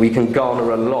can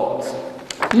garner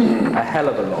a hell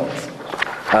of a lot,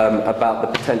 about the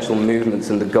potential movements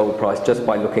in the gold price just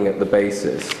by looking at the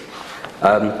basis.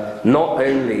 Not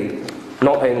only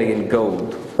in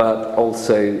gold, but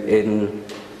also in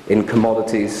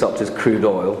commodities such as crude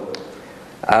oil.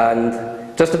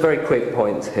 And just a very quick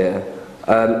point here.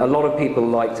 A lot of people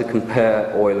like to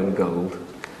compare oil and gold.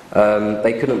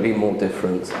 They couldn't be more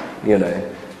different, you know.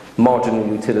 Marginal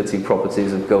utility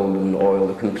properties of gold and oil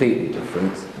are completely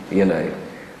different, you know.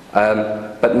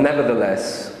 But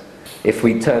nevertheless, if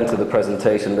we turn to the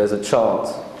presentation, there's a chart.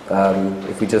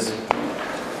 If we just,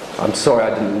 I'm sorry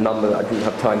I didn't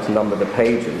have time to number the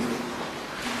pages.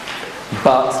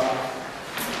 But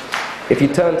if you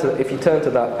turn to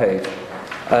that page,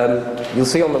 you'll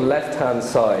see on the left-hand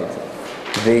side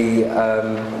the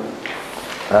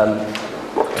I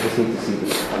just need to see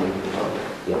this.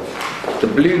 Yeah. The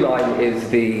blue line is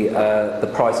the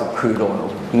price of crude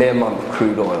oil, near-month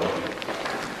crude oil.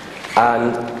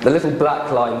 And the little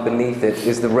black line beneath it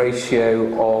is the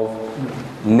ratio of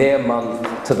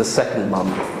near-month to the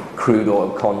second-month crude oil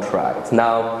contract.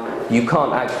 Now, you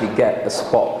can't actually get a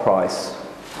spot price,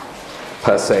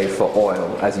 per se, for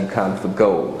oil as you can for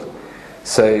gold.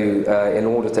 So, in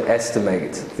order to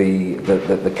estimate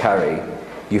the carry,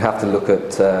 you have to look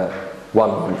at 1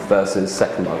 month versus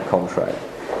second-month contract.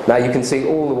 Now, you can see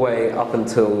all the way up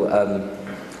until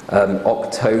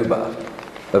October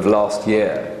of last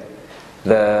year,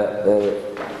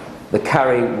 the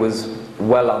carry was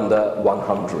well under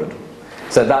 100.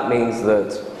 So that means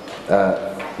that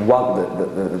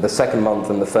the second month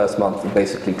and the first month are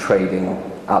basically trading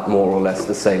at more or less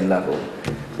the same level.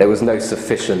 There was no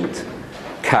sufficient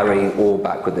carry or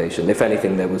backwardation. If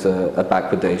anything, there was a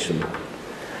backwardation.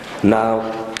 Now,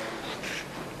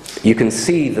 you can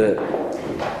see that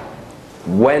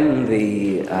when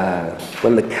the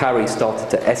carry started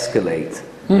to escalate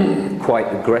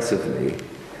quite aggressively,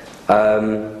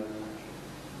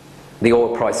 the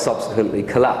oil price subsequently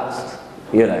collapsed.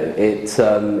 You know,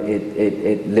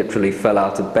 it literally fell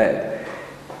out of bed.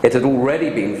 It had already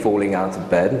been falling out of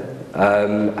bed,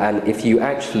 and if you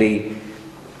actually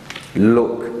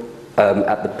look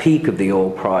at the peak of the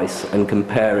oil price and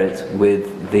compare it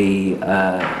with the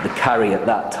carry at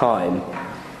that time,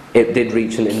 it did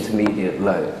reach an intermediate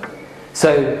low.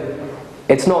 So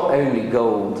it's not only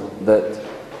gold that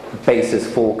basis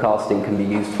forecasting can be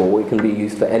used for, it can be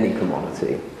used for any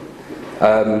commodity.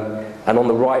 And on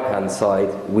the right-hand side,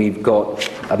 we've got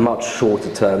a much shorter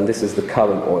term. This is the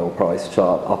current oil price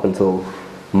chart up until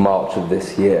March of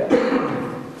this year.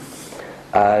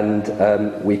 And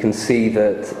we can see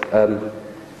that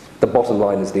the bottom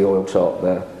line is the oil chart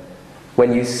there.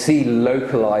 When you see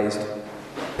localized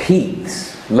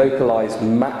peaks, localized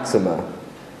maxima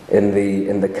in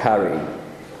the carry,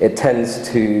 it tends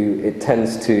to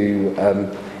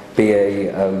be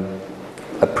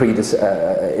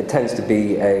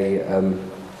a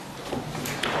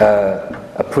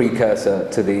precursor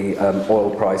to the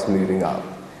oil price moving up.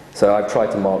 So I've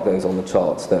tried to mark those on the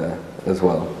charts there as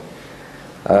well.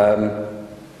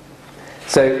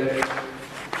 So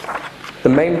the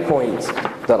main point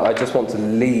that I just want to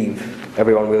leave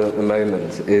everyone with at the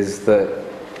moment is that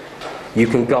you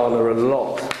can garner a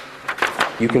lot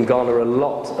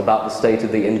about the state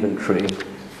of the inventory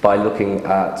by looking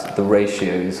at the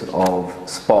ratios of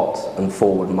spot and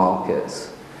forward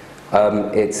markets.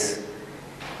 It's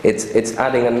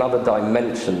adding another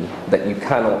dimension that you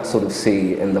cannot sort of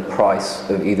see in the price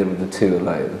of either of the two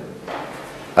alone.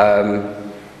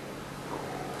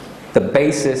 The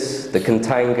basis, the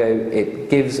contango, it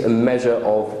gives a measure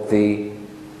of the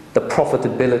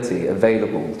profitability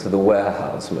available to the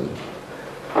warehouseman.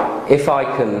 If I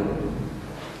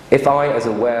as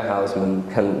a warehouseman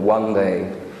can one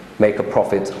day make a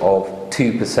profit of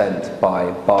 2%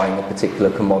 by buying a particular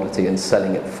commodity and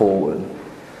selling it forward,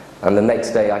 and the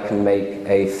next day I can make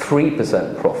a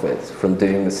 3% profit from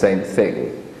doing the same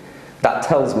thing, that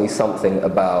tells me something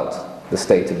about the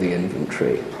state of the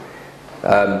inventory.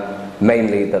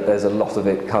 Mainly that there's a lot of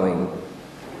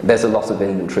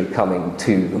inventory coming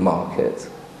to the market.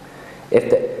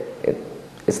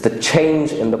 It's the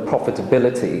change in the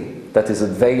profitability that is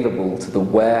available to the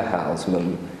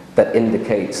warehouseman that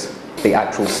indicates the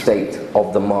actual state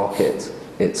of the market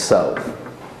itself.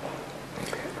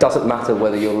 Doesn't matter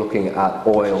whether you're looking at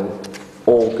oil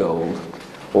or gold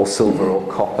or silver or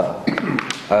copper.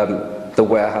 The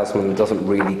warehouseman doesn't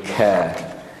really care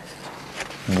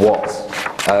what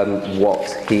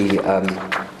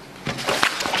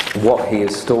he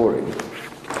is storing.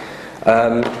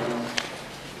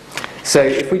 So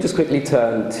if we just quickly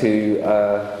turn to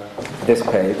this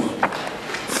page.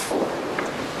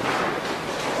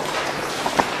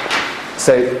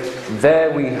 So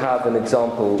there we have an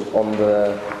example on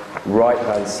the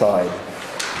right-hand side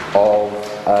of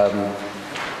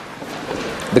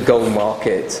the gold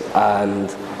market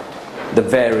and the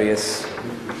various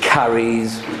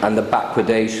carries and the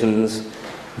backwardations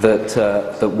that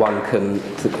one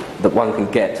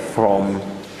can get from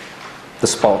the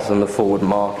spot and the forward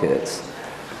markets.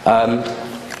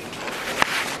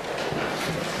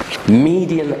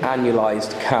 Median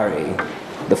annualized carry,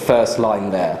 the first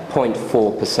line there,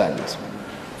 0.4%.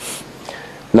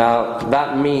 Now,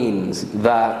 that means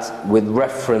that with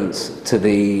reference to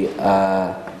the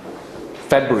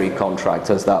February contract,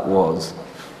 as that was,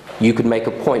 you could make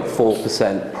a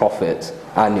 0.4% profit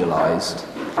annualized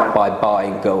by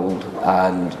buying gold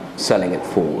and selling it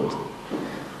forward.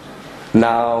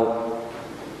 Now,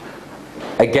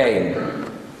 again,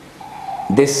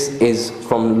 this is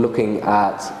from looking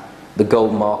at the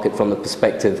gold market from the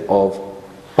perspective of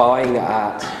buying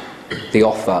at the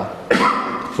offer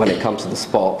when it comes to the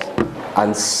spot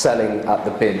and selling at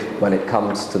the bid when it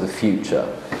comes to the future.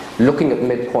 Looking at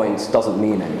midpoints doesn't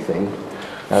mean anything,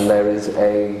 and there is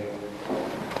a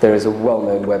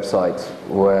well-known website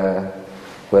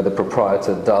where the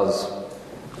proprietor does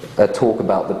talk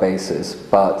about the basis,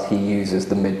 but he uses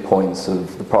the midpoints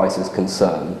of the prices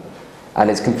concerned, and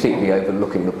it's completely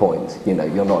overlooking the point. You know,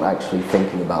 you're not actually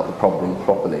thinking about the problem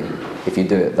properly if you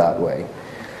do it that way.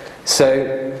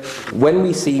 So when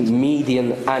we see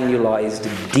median annualized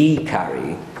D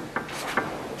carry,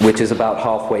 which is about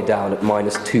halfway down at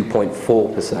minus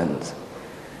 2.4%,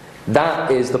 that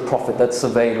is the profit that's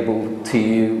available to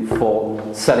you for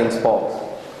selling spot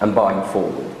and buying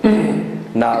forward.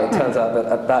 Now, it turns out that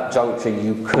at that juncture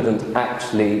you couldn't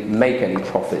actually make any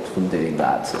profit from doing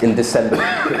that. In December you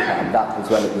could have. That was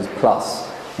when it was plus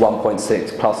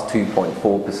 1.6, plus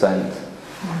 2.4%,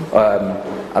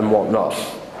 and whatnot.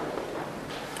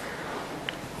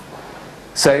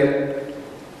 So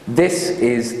this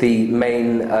is the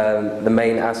main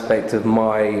aspect of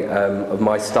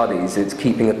my studies. It's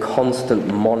keeping a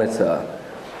constant monitor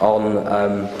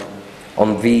on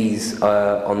these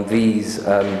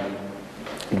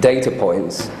data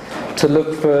points to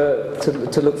look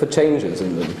for changes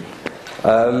in them.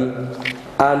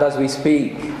 And as we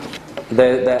speak,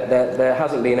 there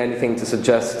hasn't been anything to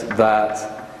suggest that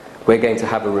we're going to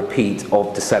have a repeat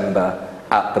of December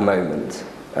at the moment.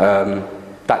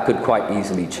 That could quite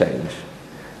easily change.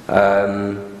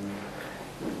 But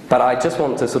I just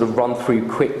want to sort of run through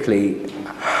quickly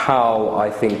how I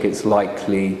think it's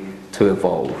likely to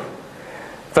evolve.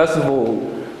 First of all,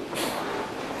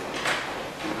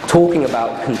 talking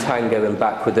about contango and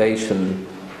backwardation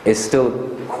is still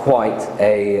quite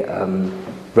a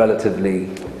relatively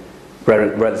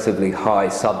high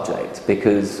subject,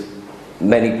 because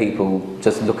many people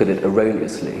just look at it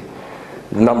erroneously.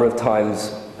 The number of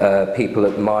times people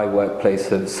at my workplace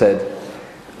have said,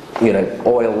 you know,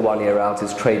 oil 1 year out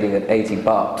is trading at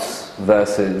 $80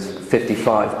 versus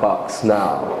 $55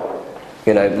 now.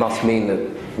 You know, it must mean that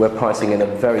we're pricing in a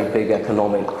very big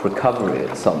economic recovery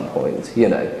at some point. You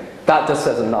know, that just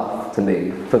says enough to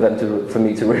me for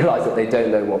me to realise that they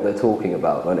don't know what they're talking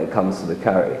about when it comes to the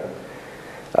carry.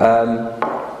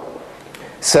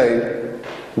 So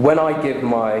when I give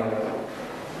my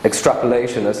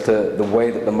extrapolation as to the way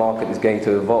that the market is going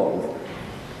to evolve,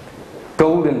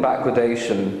 gold in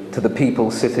backwardation to the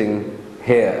people sitting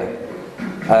here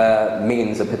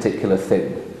means a particular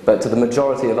thing, but to the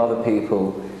majority of other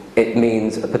people it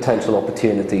means a potential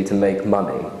opportunity to make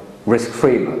money,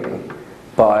 risk-free money,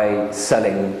 by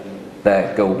selling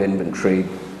their gold inventory,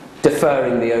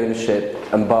 deferring the ownership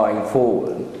and buying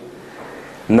forward.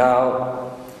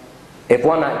 Now, if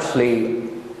one actually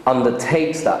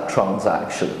undertakes that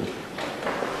transaction,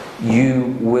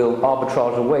 you will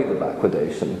arbitrage away the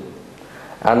backwardation.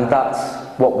 And that's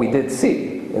what we did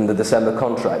see in the December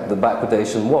contract. The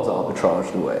backwardation was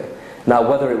arbitraged away. Now,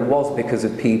 whether it was because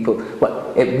of people,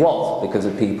 well, it was because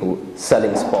of people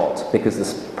selling spot, because the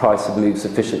price had moved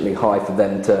sufficiently high for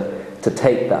them to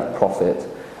take that profit,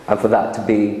 and for that to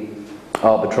be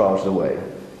arbitraged away.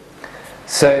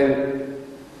 So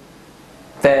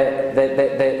there's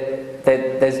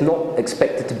not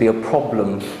expected to be a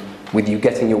problem with you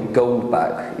getting your gold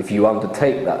back if you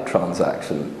undertake that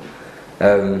transaction.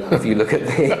 If you look at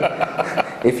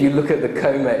the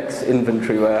COMEX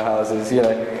inventory warehouses, you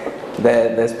know,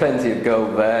 there's plenty of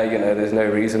gold there. You know, there's no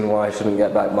reason why I shouldn't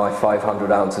get back my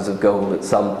 500 ounces of gold at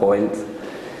some point.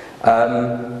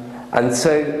 And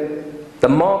so the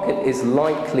market is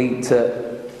likely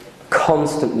to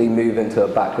constantly move into a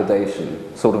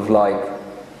backwardation, sort of like,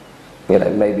 you know,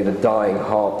 maybe the dying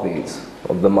heartbeats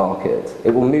of the market.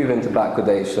 It will move into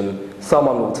backwardation.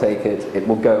 Someone will take it. It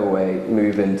will go away.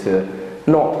 Move into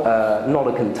not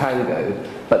a contango,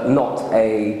 but not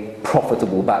a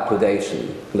profitable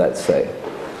backwardation, let's say.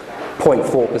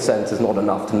 0.4% is not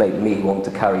enough to make me want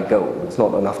to carry gold. It's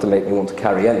not enough to make me want to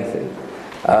carry anything.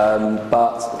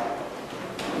 But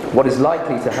what is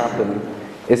likely to happen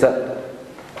is that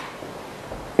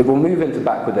it will move into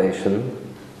backwardation,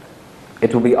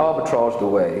 it will be arbitraged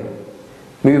away,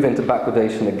 move into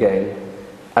backwardation again,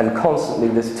 and constantly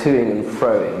this toing and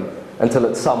froing until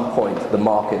at some point the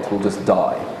market will just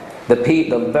die.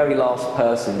 The very last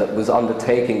person that was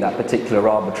undertaking that particular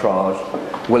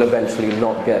arbitrage will eventually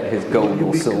not get his gold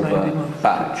or silver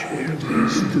back.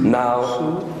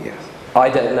 Now, I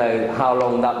don't know how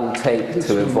long that will take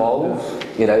to evolve.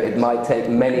 You know, it might take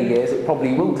many years, it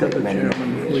probably will take many,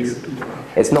 many years.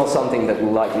 It's not something that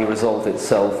will likely resolve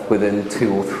itself within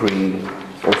 2 or 3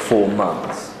 or 4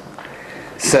 months.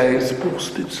 So,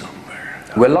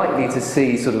 we're likely to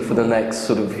see, sort of for the next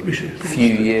sort of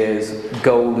few years,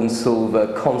 gold and silver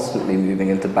constantly moving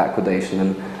into backwardation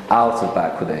and out of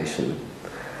backwardation.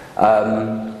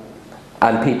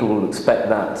 And people will expect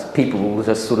that. People will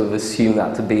just sort of assume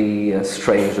that to be a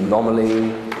strange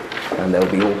anomaly, and there'll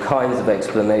be all kinds of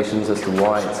explanations as to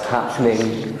why it's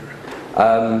happening.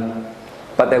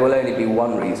 But there will only be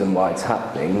one reason why it's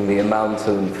happening: the amount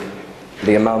of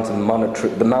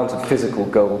physical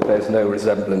gold bears no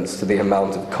resemblance to the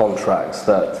amount of contracts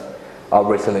that are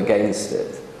written against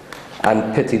it.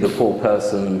 And pity the poor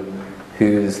person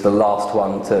who's the last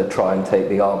one to try and take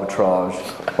the arbitrage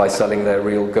by selling their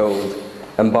real gold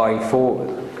and buying forward.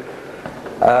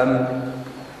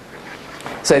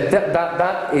 So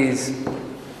that is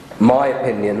my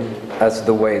opinion as to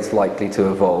the way it's likely to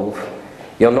evolve.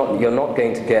 You're not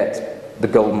going to get the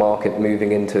gold market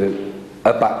moving into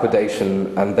a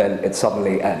backwardation and then it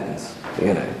suddenly ends.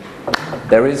 You know,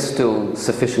 there is still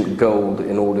sufficient gold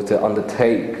in order to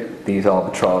undertake these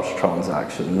arbitrage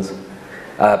transactions,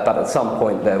 but at some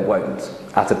point there won't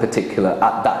at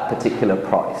that particular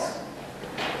price.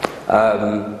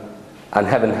 And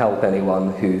heaven help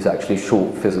anyone who's actually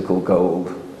short physical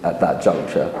gold at that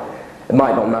juncture. It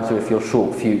might not matter if you're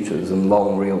short futures and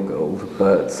long real gold,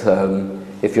 but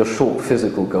if you're short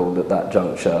physical gold at that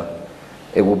juncture,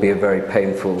 it will be a very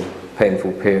painful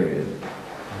period.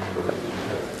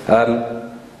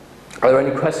 Are there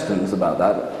any questions about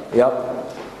that? Yep.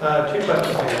 2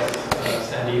 questions, I guess,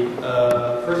 Sandy.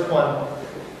 First one,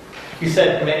 you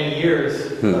said many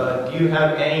years. Do you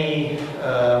have any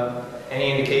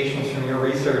indications from your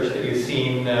research that you've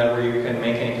seen where you can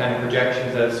make any kind of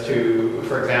projections as to,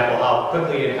 for example, how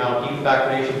quickly and how deep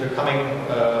backwardations are coming?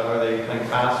 Are they coming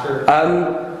faster?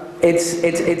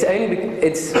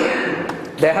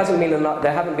 There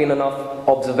haven't been enough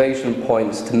observation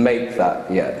points to make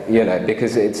that yet, you know,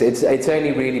 because it's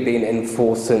only really been in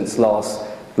force since last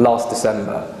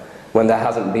December, when there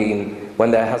hasn't been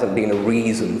a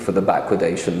reason for the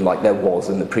backwardation like there was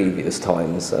in the previous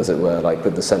times, as it were, like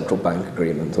with the central bank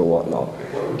agreement or whatnot.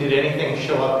 Did anything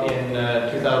show up in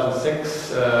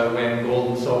 2006 when gold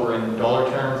and silver in dollar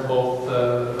terms both?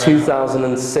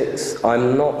 2006,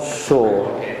 I'm not sure.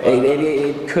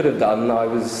 It could have done.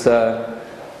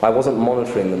 I wasn't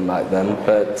monitoring them back then,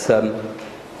 but. Well,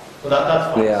 that's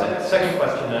fine. Yeah. Second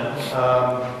question then.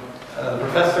 The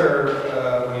professor,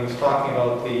 when he was talking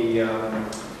about the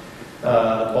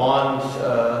bond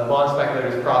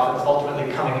speculators' profits ultimately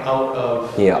coming out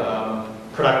of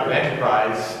productive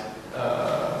enterprise,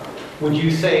 would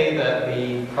you say that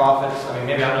the profits, I mean,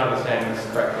 maybe I'm not understanding this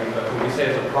correctly, but would you say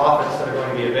that the profits that are going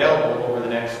to be available over the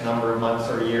next number of months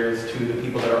or years to the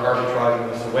people that are arbitraging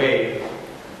this away,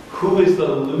 who is the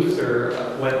loser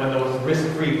when those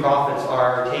risk-free profits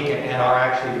are taken and are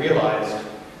actually realized?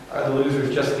 Are the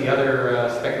losers just the other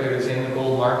speculators in the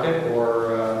gold market,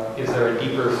 or is there a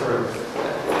deeper sort of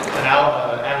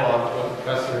analog to what the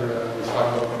professor was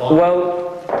talking about?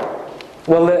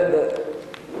 Well,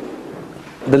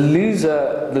 the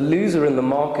loser in the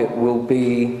market will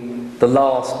be the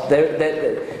last.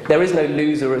 There is no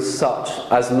loser as such,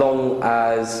 as long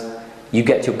as you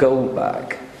get your gold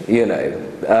back. You know,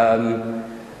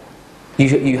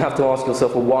 you have to ask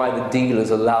yourself, well, why are the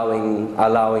dealers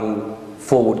allowing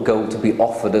forward gold to be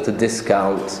offered at a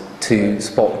discount to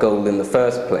spot gold in the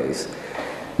first place?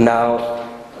 Now,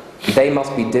 they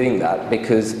must be doing that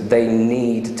because they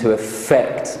need to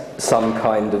affect some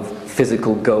kind of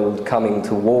physical gold coming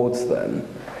towards them.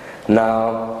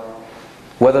 Now,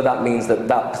 whether that means that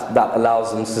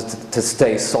allows them to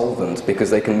stay solvent because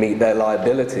they can meet their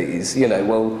liabilities, you know,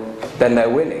 well, then they're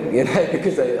winning, you know,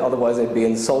 because otherwise they'd be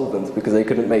insolvent because they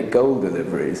couldn't make gold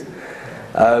deliveries.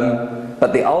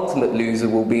 But the ultimate loser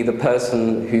will be the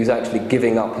person who's actually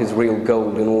giving up his real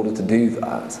gold in order to do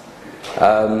that.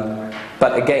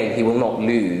 But again, he will not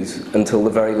lose until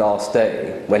the very last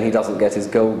day when he doesn't get his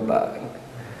gold back.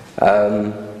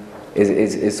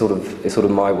 Is sort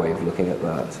of my way of looking at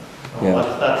that. Well,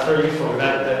 yeah. That's very useful.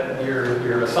 That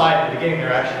your aside at the beginning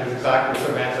there actually is exactly the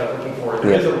sort of answer I was looking for.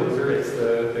 There is a loser. It's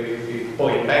the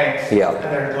bullion bank. And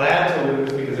they're glad to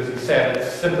lose because, as you said,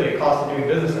 it's simply a cost of doing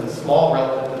business and small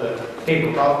relative to the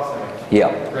paper profits they're making.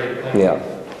 Yeah. Great.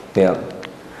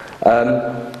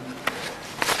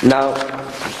 Now,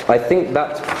 I think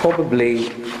that's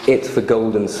probably it for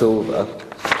gold and silver.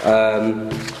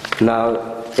 Now,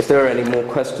 if there are any more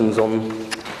questions on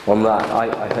that, I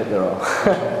hope there are.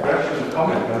 Perhaps a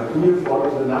comment. Do you follow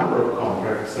the number of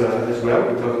contracts as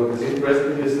well? Because what is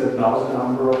interesting is that now the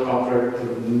number of contracts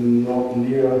not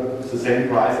near the same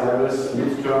price levels,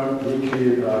 midterm,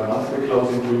 weekly, monthly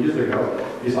closing 2 years ago,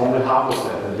 is only half of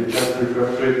that. And you just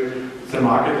referred to it, the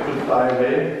market could die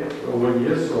away over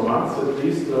years or months at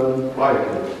least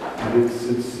quietly. And this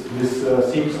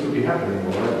seems to be happening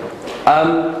already.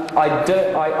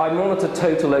 I monitor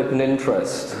total open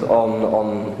interest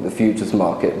on the futures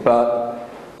market, but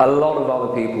a lot of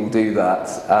other people do that,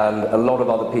 and a lot of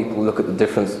other people look at the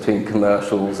difference between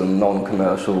commercials and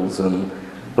non-commercials and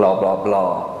blah blah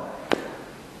blah.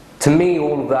 To me,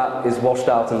 all of that is washed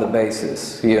out in the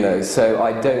basis, So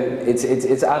I don't.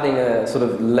 It's adding a sort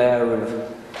of layer of.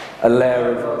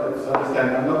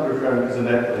 Understand. I'm not referring to the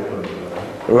net open.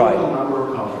 Right. Total number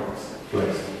of contracts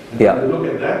placed. And Yeah. when you look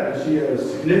at that, you see a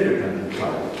significant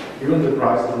decline. Even the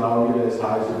price is now nearly as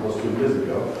high as it was 2 years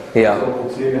ago. Yeah. So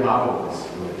it's nearly half of this.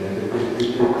 And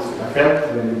I felt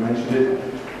when you mentioned it,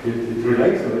 it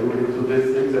relates a little bit to this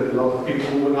thing that a lot of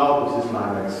people moving out of this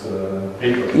NYMEX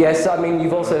paper. Yes, I mean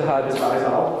you've also had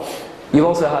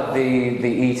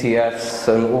the ETFs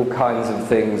and all kinds of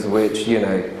things which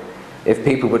if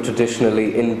people were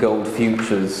traditionally in gold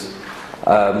futures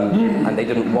and they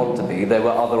didn't want to be, there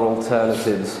were other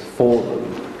alternatives for them.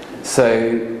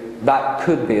 So that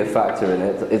could be a factor in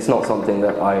it. It's not something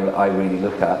that I really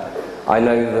look at. I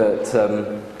know that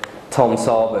Tom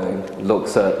Sabo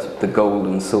looks at the gold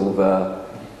and silver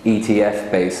ETF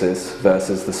basis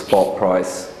versus the spot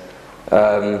price.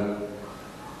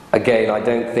 Again, I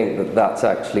don't think that that's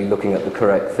actually looking at the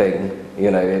correct thing.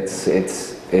 It's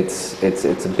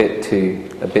a bit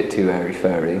too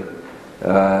airy-fairy.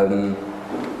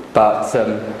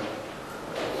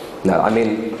 No, I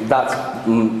mean that's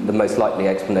the most likely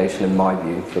explanation in my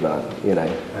view for that. And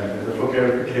for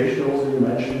clarification, also you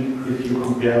mentioned if you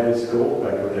compare this gold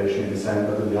backwardation in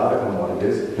December to the other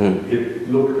commodities, it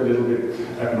looked a little bit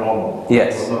abnormal.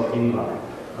 Yes. It was not in line.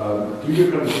 Do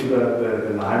you consider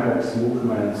the NYMEX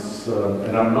movements,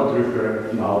 and I'm not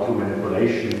referring now to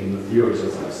manipulation theories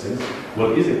or such things,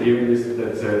 what is it even is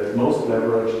that the most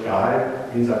leveraged guy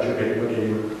in such a paper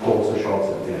game calls the shots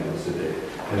at the end of the day.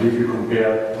 And if you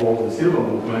compare gold and silver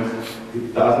movements,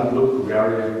 it doesn't look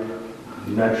very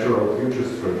natural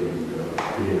futures trading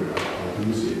behavior. How do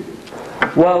you see it?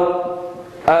 Well,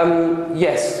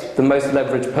 yes, the most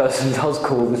leveraged person does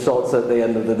call the shots at the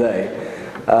end of the day.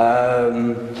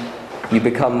 You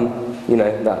become,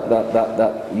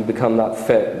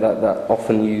 that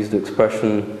often used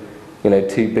expression,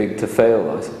 too big to fail,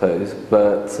 I suppose.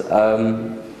 But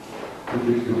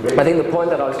I think the point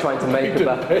that I was trying to make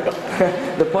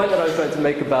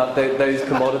about those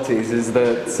commodities is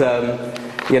that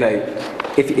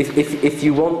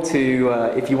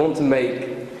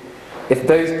if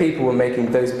those people were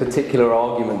making those particular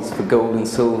arguments for gold and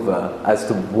silver as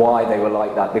to why they were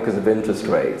like that because of interest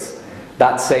rates,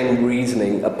 that same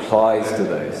reasoning applies to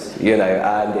those,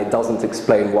 and it doesn't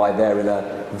explain why they're in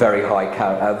a very high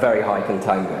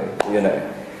contango,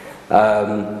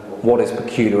 What is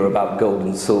peculiar about gold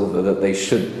and silver that they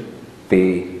should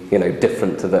be,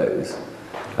 different to those?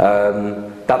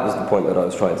 That was the point that I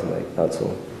was trying to make, that's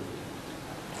all.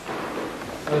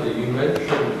 You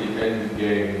mentioned the end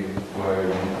game where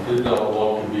you did not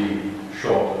want to be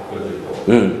short physical.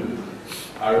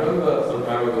 I remember some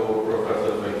time ago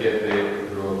Professor Fekete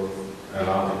wrote an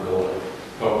article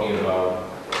talking about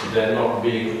there not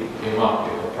being a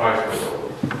market, a price for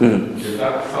gold. Is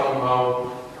that somehow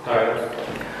tied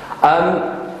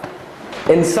up?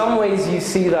 In some ways you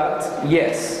see that,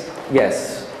 yes.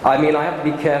 I mean, I have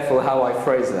to be careful how I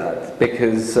phrase that,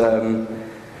 because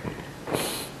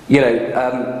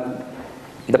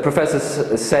the professor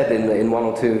said in one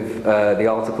or two of the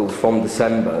articles from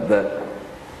December that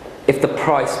if the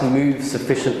price moves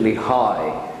sufficiently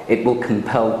high, it will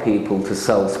compel people to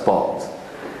sell spot.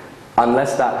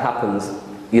 Unless that happens,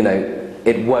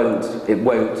 it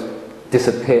won't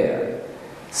disappear.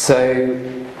 So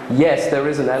yes, there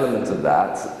is an element of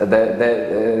that.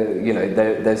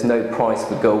 There's no price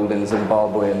for gold in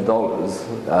Zimbabwean dollars.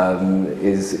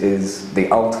 Is the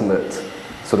ultimate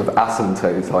sort of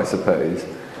asymptote, I suppose.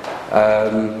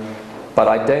 But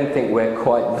I don't think we're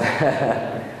quite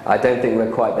there. I don't think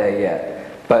we're quite there yet.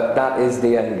 But that is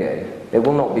the end game. It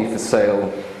will not be for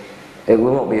sale It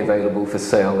will not be available for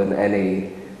sale in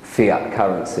any fiat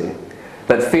currency.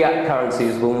 But fiat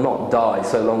currencies will not die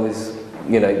so long as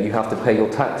you have to pay your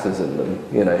taxes in them.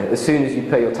 As soon as you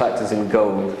pay your taxes in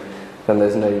gold, then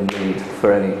there's no need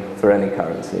for any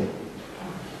currency.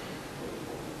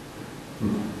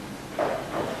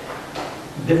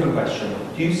 Different question.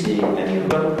 Do you see any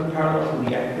relevant parallel to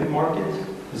the equity market?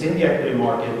 Because in the equity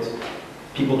market,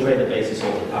 people trade the basis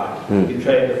all the time. You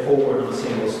trade the forward on a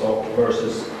single stock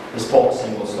versus the spot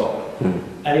single stock.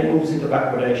 And it moves into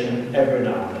backwardation every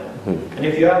now and then. And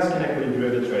if you ask an equity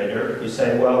derivative trader, you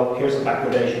say, well, here's a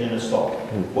backwardation in a stock.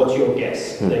 What's your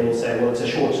guess? They will say, well, it's a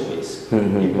short squeeze.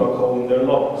 People are calling their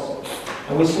longs.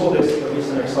 And we saw this, a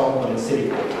recent example in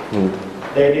Citicorp.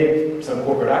 They did some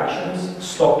corporate actions,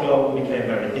 stock loan became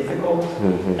very difficult,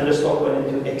 and the stock went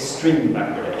into extreme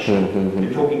backwardation.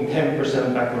 You're talking 10%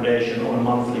 backwardation on a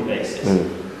monthly basis.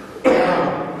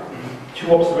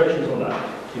 Two observations on that.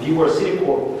 If you were a Citicorp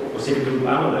or Citigroup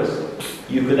analyst,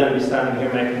 you could then be standing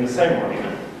here making the same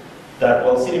argument. That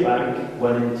while Citibank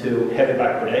went into heavy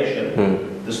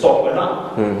backwardation, the stock went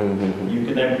up. You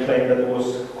could then claim that there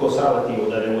was causality or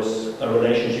that there was a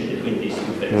relationship between these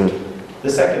two things. The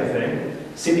second thing,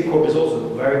 Citicorp is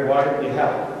also very widely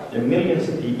held. There are millions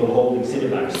of people holding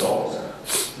Citibank stocks.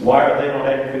 Why are they not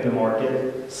entering the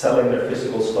market, selling their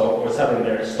physical stock or selling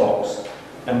their stocks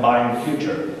and buying the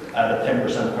future at a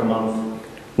 10% per month?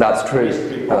 That's true.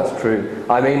 That's true.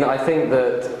 I mean, I think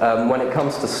that when it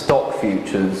comes to stock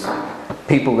futures,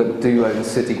 people that do own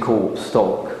Citicorp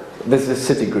stock, this is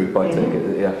Citigroup, I take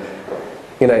it, yeah.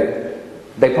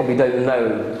 They probably don't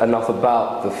know enough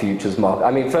about the futures market.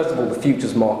 I mean, first of all, the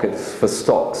futures markets for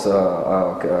stocks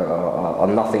are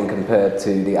nothing compared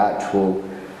to the actual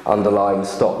underlying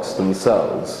stocks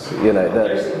themselves.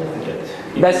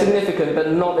 They're significant,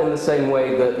 but not in the same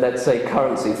way that, let's say,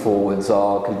 currency forwards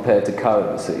are compared to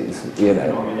currencies.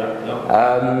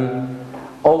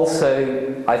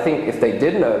 Also, I think if they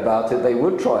did know about it, they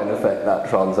would try and affect that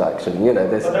transaction. But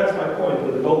that's my point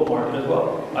with the gold market as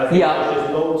well. I think there's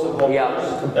just loads of holders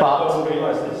that don't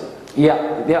realize this.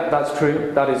 Yeah, that's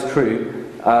true. That is true.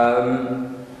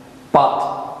 But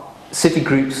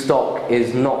Citigroup stock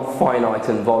is not finite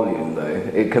in volume, though.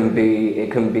 It can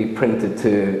be printed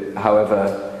to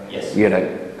however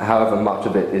however much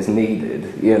of it is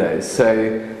needed.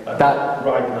 So that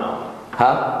right now.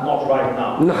 Huh? Not right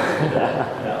now. No,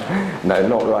 no,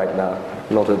 not right now.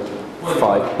 Not at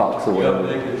 $5 or whatever. You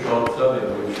have to short selling,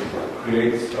 which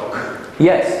creates stock.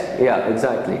 Yes, yeah,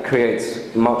 exactly.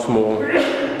 Creates much more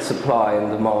supply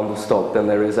and demand of stock than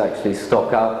there is actually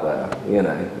stock out there.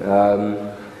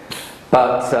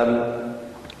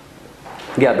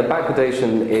 Yeah, the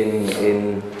backwardation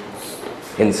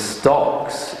in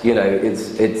stocks,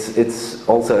 it's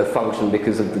also a function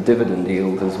because of the dividend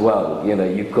yield as well.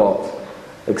 You've got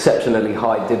exceptionally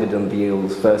high dividend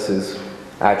yields versus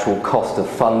actual cost of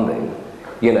funding.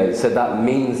 So that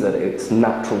means that its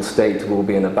natural state will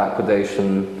be in a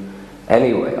backwardation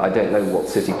anyway. I don't know what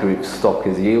Citigroup's stock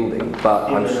is yielding, but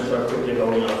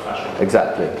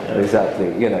exactly.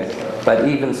 But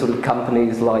even sort of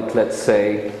companies like, let's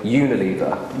say,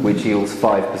 Unilever, which yields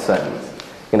 5%.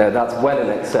 That's well in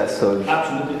excess of,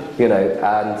 and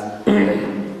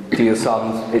to your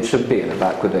sums, it should be in a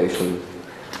backwardation.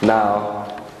 Now,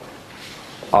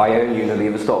 I own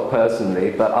Unilever stock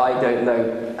personally, but I don't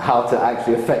know how to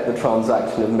actually affect the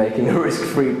transaction of making a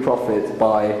risk-free profit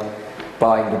by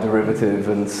buying the derivative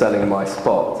and selling my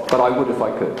spot. But I would if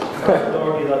I could. I would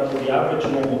argue that for the average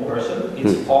normal person,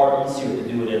 it's far easier to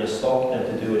do it in a stock than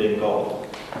to do it in gold.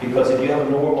 Because if you have a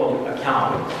normal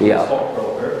account with a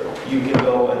stockbroker, you can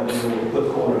go and do a put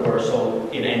call reversal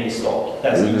in any stock.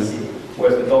 That's easy.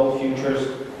 Whereas the gold futures,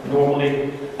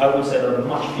 normally, I would say that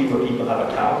much fewer people have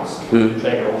accounts to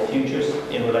trade gold futures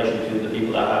in relation to the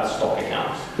people that have stock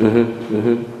accounts.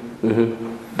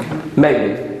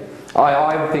 Maybe.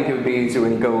 I would think it would be easier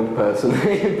in gold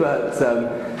personally, but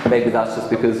maybe that's just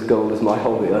because gold is my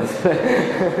hobby. I was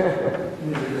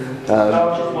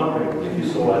just wondering if you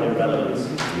saw any relevance.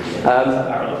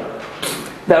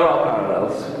 There are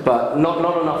parallels, but not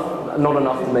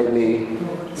enough to make me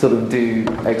sort of do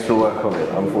extra work on it,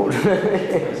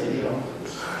 unfortunately.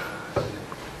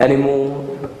 Any more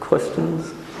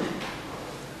questions?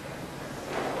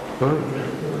 Right.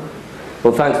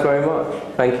 Well, thanks very much.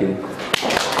 Thank you.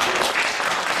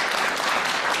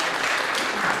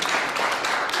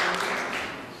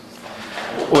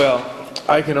 Well,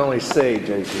 I can only say,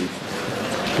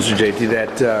 Mr. JT,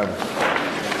 that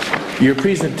your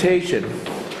presentation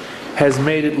has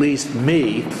made at least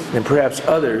me, and perhaps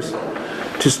others,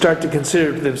 to start to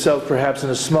consider themselves, perhaps in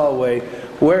a small way,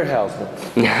 warehouseman.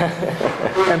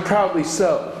 And probably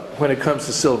so when it comes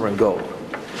to silver and gold.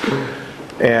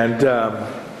 And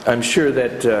I'm sure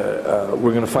that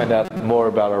we're going to find out more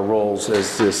about our roles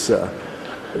as this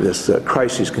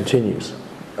crisis continues.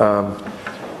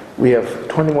 We have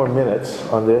 20 more minutes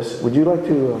on this. Would you like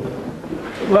to...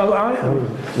 Well, I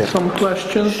have some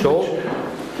questions. Sure.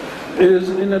 Is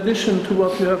in addition to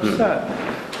what you have said.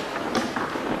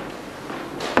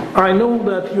 I know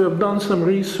that you have done some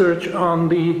research on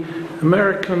the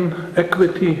American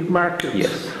equity markets.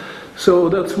 Yes. So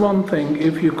that's one thing,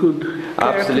 if you could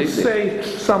care to say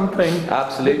something.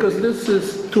 Absolutely. Because this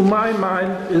is, to my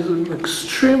mind, is an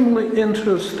extremely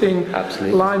interesting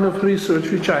line of research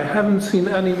which I haven't seen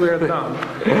anywhere done.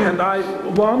 And I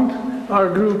want our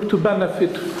group to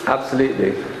benefit.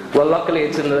 Absolutely. Well, luckily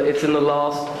it's in the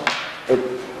last,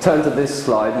 turn to this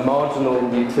slide, marginal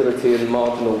utility and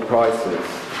marginal prices.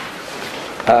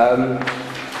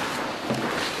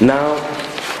 Now,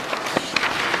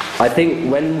 I think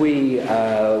when we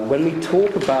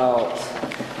talk about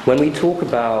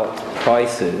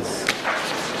prices,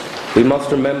 we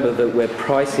must remember that we're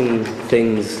pricing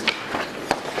things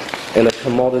in a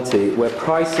commodity. We're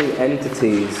pricing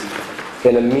entities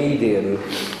in a medium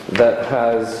that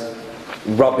has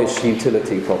rubbish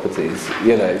utility properties.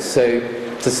 You know, so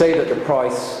to say that the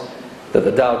price that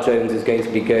the Dow Jones is going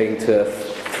to be going to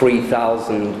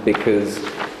 3,000 because,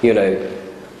 you know,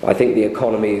 I think the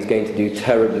economy is going to do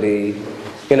terribly,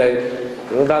 you know,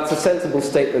 that's a sensible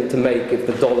statement to make if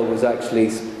the dollar was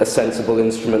actually a sensible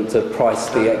instrument to price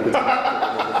the equity in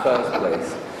the first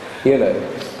place, you know.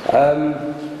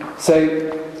 So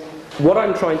what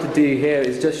I'm trying to do here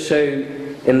is just show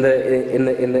in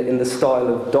the style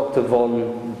of Dr.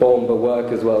 von Baumber's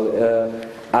work as well,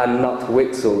 and Nut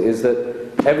Wixel, is that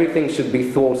everything should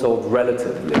be thought of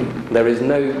relatively. There is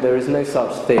no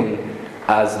such thing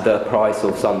as the price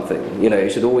of something. You know,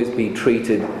 it should always be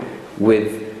treated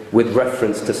with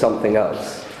reference to something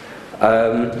else.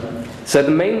 So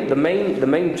the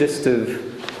main gist of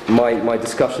my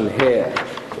discussion here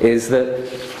is that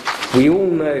we all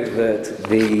know that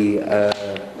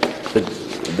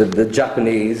the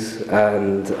Japanese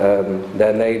and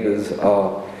their neighbours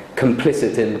are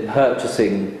complicit in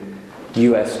purchasing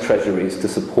US treasuries to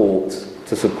support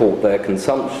their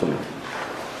consumption.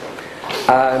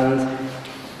 And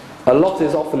a lot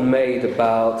is often made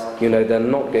about, you know, they're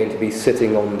not going to be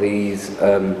sitting on these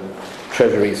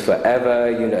treasuries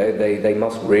forever, you know, they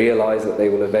must realise that they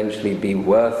will eventually be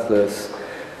worthless,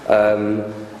 and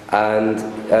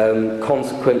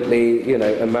consequently, you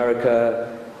know, America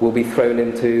will be thrown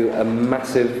into a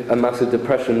massive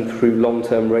depression through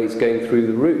long-term rates going through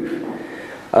the roof.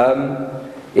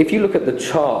 If you look at the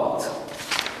chart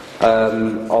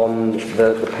on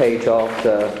the page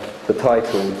after the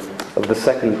title of the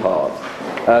second part,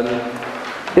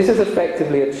 this is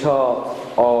effectively a chart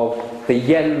of the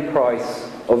yen price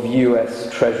of US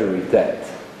Treasury debt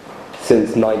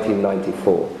since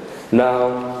 1994.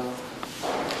 Now,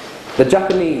 the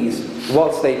Japanese,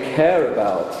 whilst they care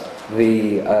about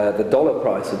the dollar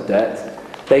price of debt,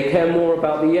 they care more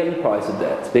about the yen price of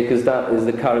debt because that is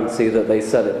the currency that they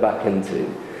sell it back into.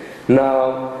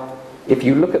 Now, if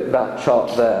you look at that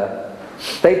chart there,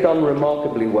 they've done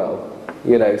remarkably well,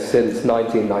 you know, since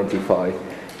 1995.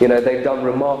 You know, they've done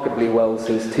remarkably well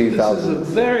since 2000. This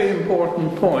is a very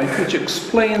important point, which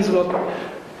explains what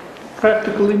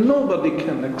practically nobody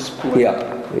can explain.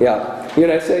 Yeah. You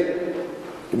know, so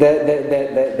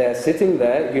they're sitting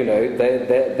there. You know,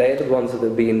 they're the ones that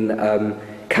have been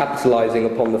capitalising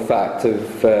upon the fact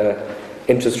of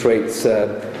interest rates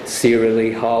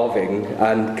serially halving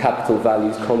and capital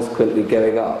values consequently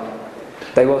going up.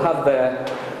 They will have their,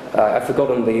 I've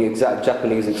forgotten the exact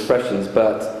Japanese expressions,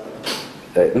 but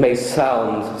it may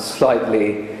sound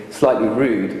slightly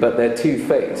rude, but they're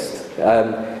two-faced.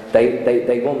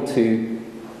 They want to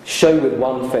show with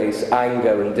one face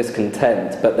anger and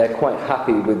discontent, but they're quite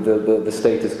happy with the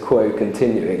status quo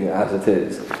continuing as it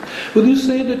is. Would you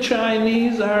say the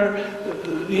Chinese are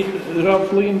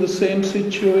roughly in the same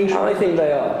situation? I think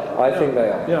they are. I think they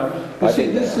are. Yeah. You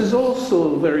see, this is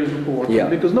also very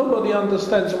important because nobody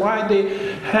understands why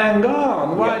they hang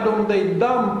on. Why don't they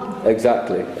dump?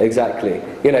 Exactly.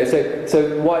 You know,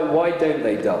 so why don't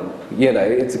they dump? You know,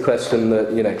 it's a question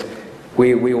that, you know,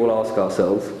 we all ask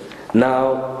ourselves.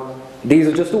 Now, these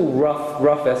are just all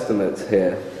rough estimates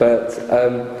here, but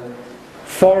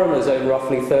foreigners own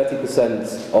roughly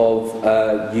 30%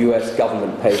 of US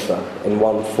government paper in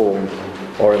one form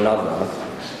or another.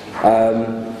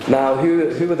 Now,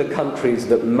 who are the countries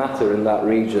that matter in that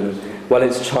region? Well,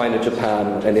 it's China,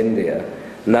 Japan, and India.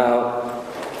 Now,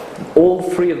 all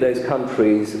three of those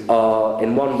countries are,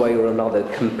 in one way or another,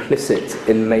 complicit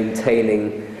in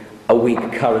maintaining a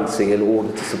weak currency in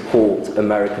order to support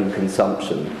American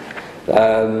consumption.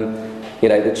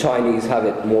 The Chinese have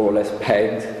it more or less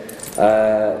pegged.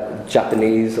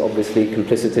 Japanese, obviously,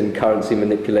 complicit in currency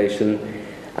manipulation.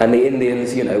 And the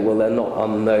Indians, well, they're not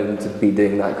unknown to be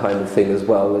doing that kind of thing as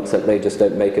well, except they just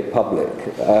don't make it public.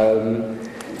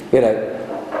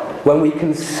 When we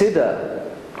consider,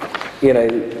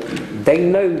 they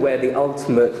know where the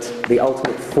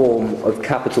ultimate form of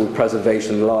capital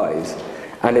preservation lies,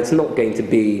 and it's not going to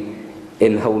be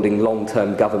in holding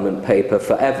long-term government paper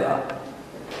forever.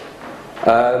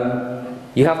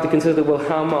 You have to consider, well,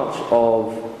 how much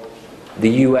of the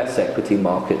US equity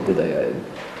market do they own?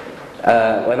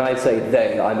 When I say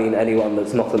they, I mean anyone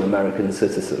that's not an American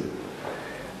citizen.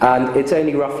 And it's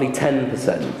only roughly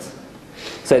 10%.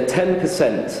 So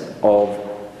 10% of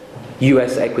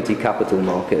US equity capital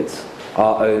markets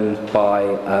are owned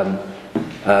by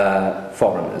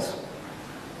foreigners.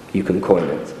 You can coin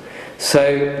it.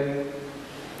 So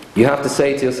you have to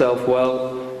say to yourself,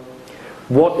 well,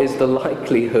 what is the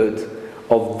likelihood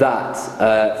of that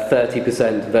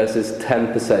 30% versus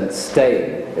 10%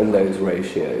 staying in those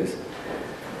ratios?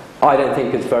 I don't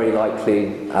think it's very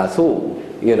likely at all.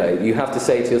 You have to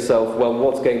say to yourself, well,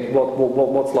 what's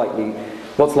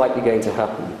likely going to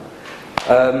happen?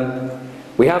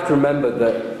 We have to remember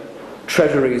that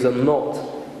treasuries are not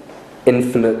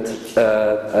infinite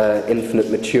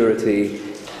maturity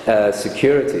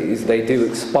securities. They do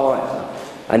expire,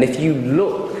 and if you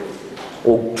look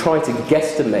or try to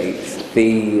guesstimate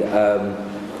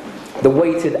the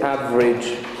weighted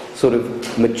average sort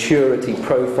of maturity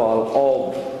profile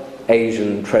of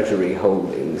Asian treasury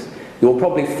holdings, you'll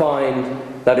probably find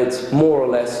that it's more or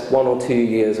less 1 or 2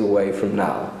 years away from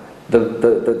now.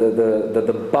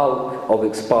 The bulk of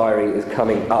expiry is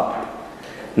coming up.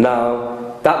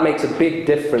 Now, that makes a big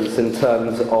difference in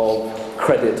terms of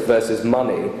credit versus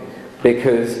money,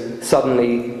 because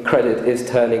suddenly credit is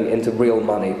turning into real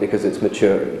money because it's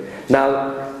maturing.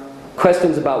 Now,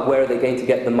 questions about where are they going to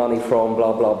get the money from,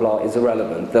 blah, blah, blah, is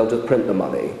irrelevant. They'll just print the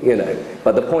money,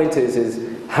 But the point is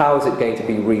how is it going to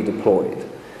be redeployed?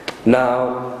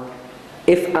 Now,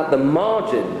 if at the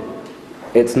margin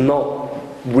it's not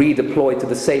redeployed to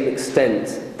the same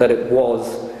extent that it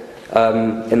was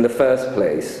in the first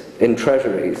place in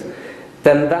treasuries,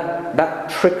 then that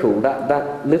trickle,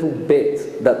 that little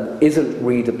bit that isn't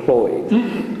redeployed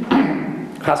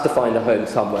has to find a home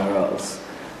somewhere else.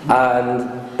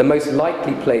 And the most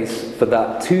likely place for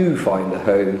that to find a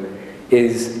home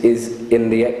is in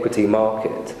the equity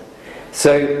market.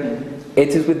 So it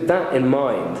is with that in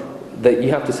mind that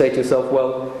you have to say to yourself,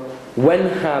 well, when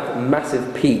have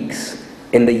massive peaks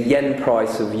in the yen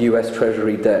price of US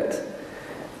Treasury debt,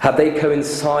 have they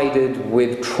coincided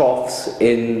with troughs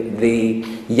in the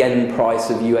yen price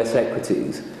of US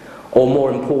equities? Or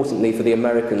more importantly for the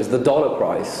Americans, the dollar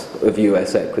price of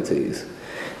US equities?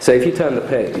 So if you turn the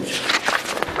page,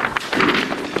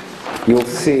 you'll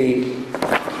see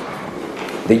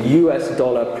the US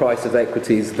dollar price of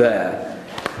equities there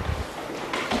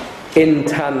in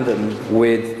tandem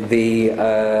with the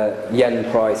yen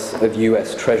price of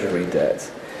US Treasury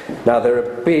debt. Now there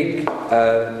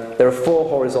are 4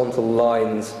 horizontal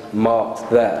lines marked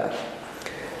there.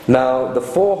 Now the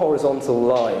 4 horizontal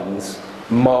lines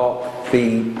mark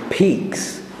the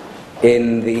peaks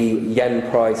in the yen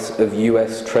price of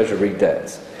US Treasury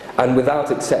debt, and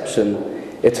without exception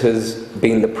it has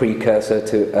been the precursor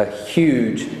to a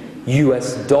huge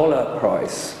US dollar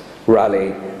price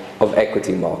rally of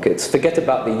equity markets. Forget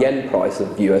about the yen price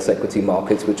of US equity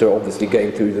markets, which are obviously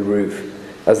going through the roof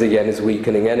as the yen is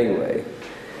weakening anyway.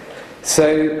 So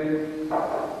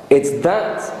it is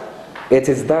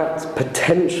that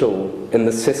potential in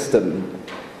the system,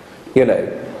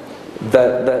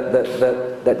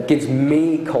 that gives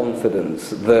me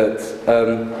confidence that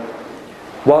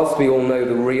whilst we all know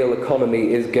the real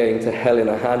economy is going to hell in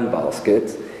a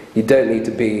handbasket, you don't need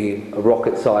to be a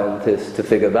rocket scientist to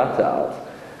figure that out.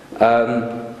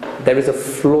 There is a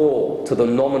floor to the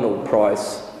nominal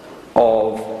price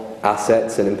of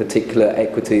assets, and in particular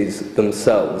equities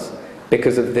themselves,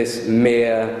 because of this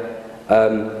mere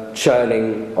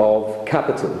churning of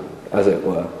capital, as it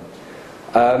were.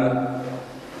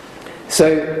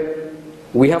 So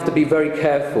we have to be very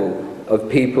careful of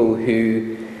people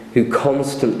who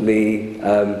constantly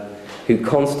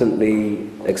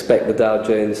expect the Dow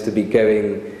Jones to be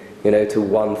going, to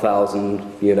 1,000,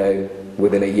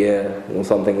 within a year or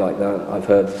something like that.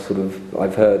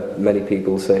 I've heard many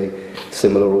people say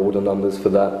similar order numbers for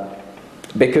that,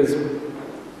 because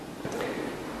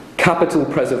capital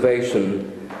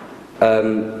preservation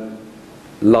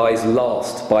lies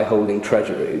last by holding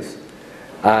treasuries,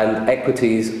 and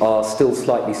equities are still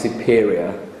slightly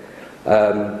superior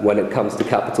when it comes to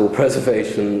capital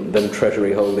preservation than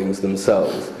treasury holdings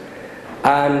themselves.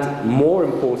 And more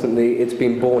importantly, it's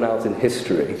been borne out in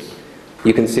history.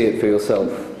 You can see it for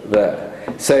yourself there.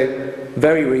 So,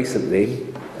 very recently,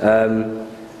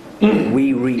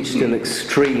 we reached an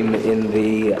extreme in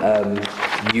the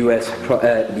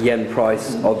yen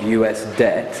price of US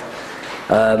debt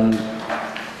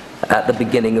at the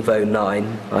beginning of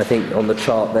 2009. I think on the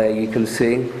chart there you can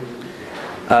see.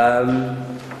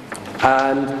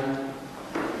 And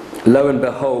lo and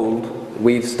behold,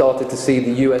 we've started to see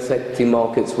the US equity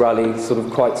markets rally sort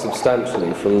of quite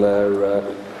substantially from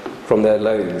their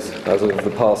lows as of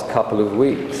the past couple of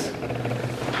weeks.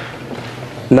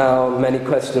 Now, many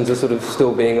questions are sort of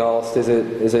still being asked. Is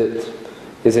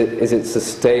it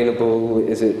sustainable?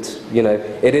 Is it,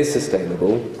 it is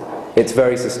sustainable. It's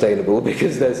very sustainable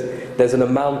because there's an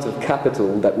amount of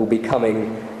capital that will be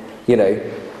coming,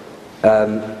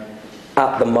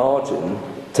 at the margin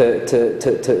to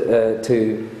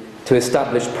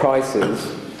establish prices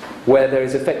where there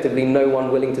is effectively no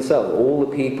one willing to sell. All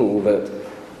the people that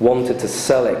wanted to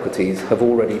sell equities have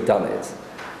already done it.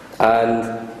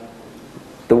 And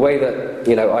the way that,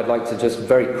 I'd like to just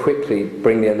very quickly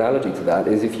bring the analogy to that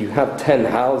is if you have 10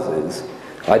 houses,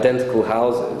 identical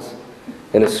houses,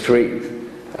 in a street,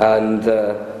 and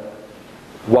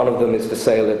one of them is for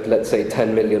sale at, let's say,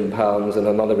 £10 million, and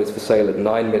another is for sale at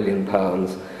 £9 million,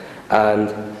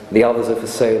 and the others are for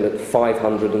sale at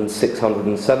 £500,000 and £600,000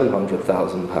 and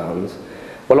 £700,000,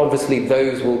 well, obviously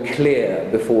those will clear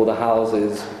before the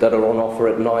houses that are on offer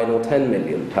at £9 or £10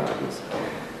 million.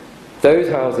 Those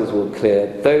houses will clear,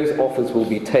 those offers will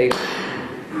be taken,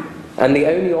 and the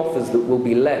only offers that will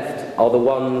be left are the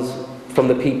ones from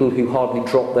the people who hardly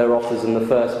dropped their offers in the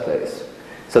first place.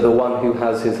 So the one who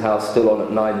has his house still on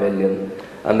at 9 million,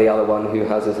 and the other one who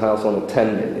has his house on at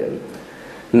 10 million.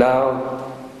 Now,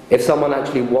 if someone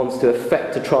actually wants to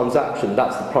effect a transaction,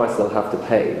 that's the price they'll have to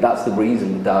pay. That's the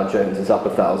reason the Dow Jones is up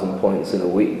 1,000 points in a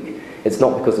week. It's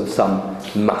not because of some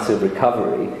massive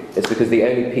recovery, it's because the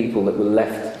only people that were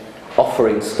left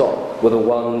offering stock were the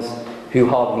ones who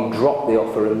hardly dropped the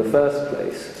offer in the first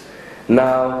place.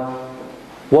 Now,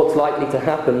 what's likely to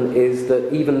happen is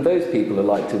that even those people are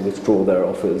likely to withdraw their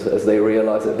offers as they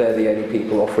realise that they're the only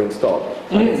people offering stock.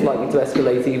 And it's likely to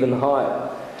escalate even higher.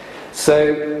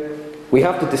 So we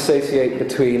have to dissociate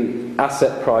between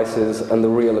asset prices and the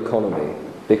real economy,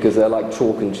 because they're like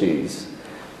chalk and cheese.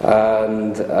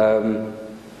 And the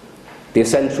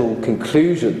essential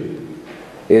conclusion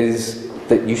is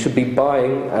that you should be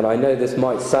buying, and I know this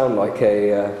might sound like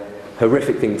a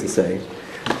horrific thing to say,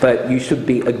 but you should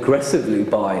be aggressively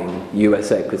buying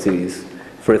US equities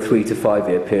for a 3 to 5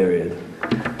 year period.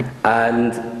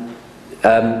 And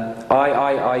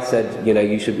I said,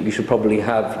 you should probably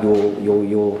have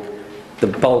the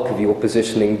bulk of your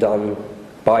positioning done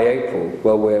by April.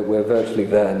 Well, we're virtually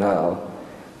there now.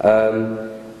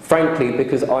 Frankly,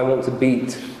 because I want to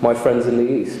beat my friends in the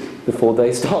East before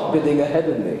they start bidding ahead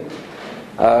of me.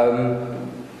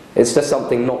 It's just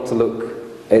something not to look.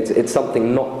 It's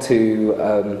something not to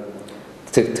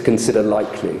consider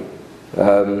lightly,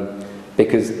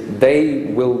 because they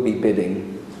will be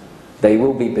bidding. They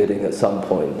will be bidding at some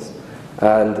point,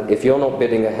 and if you're not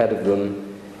bidding ahead of them,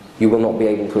 you will not be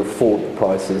able to afford the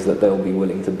prices that they'll be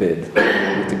willing to bid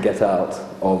in order to get out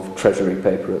of treasury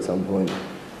paper at some point.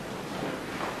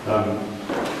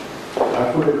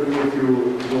 I fully agree with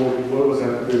you. You always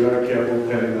have to be very careful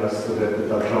telling us that the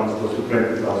Dow Jones goes to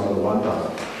 20,000 or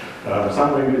 1,000.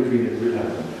 Somewhere in between it will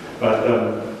happen. But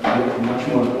much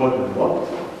more important, what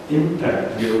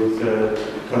impact will the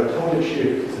tectonic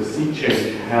shift, the sea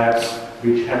change have,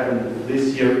 which happened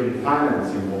this year in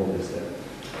financing all this debt?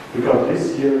 Because this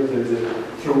year there is a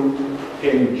true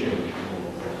game change in all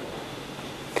of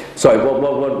that. Sorry, what?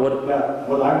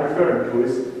 What I'm referring to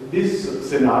is this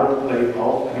scenario played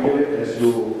out clearly, as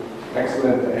you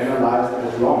excellently analyzed,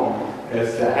 as long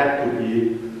as there had to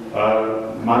be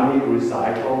money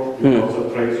recycled because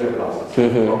of trade surpluses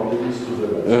from the east to the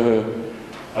west.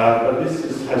 But this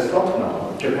has stopped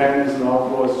now. Japan is now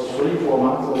for 3-4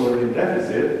 months already in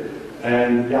deficit,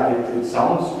 and yeah, it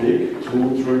sounds big,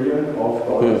 $2 trillion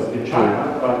in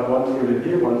China, but 1 trillion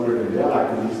here, 1 trillion there, like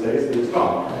in these days, it's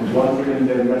gone. And 1 trillion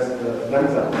they invest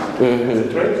themselves. And the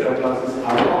trade surpluses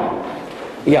are gone.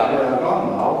 Yeah. They are gone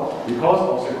now because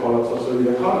of the collapse of the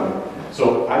economy.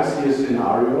 So I see a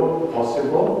scenario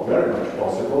possible, very much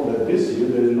possible, that this year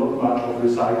there is not much of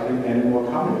recycling anymore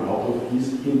coming out of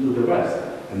east into the west.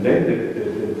 And then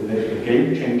the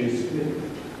game changes significantly.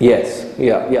 Yes,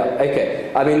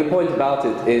 okay. I mean, the point about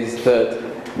it is that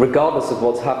regardless of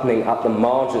what's happening at the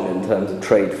margin in terms of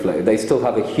trade flow, they still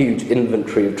have a huge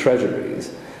inventory of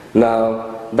treasuries.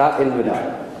 Now, that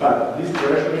inventory... But this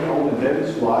treasury only, that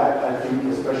is why I think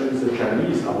especially the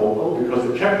Chinese are vocal, because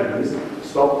the Japanese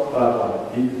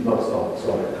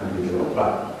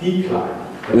decline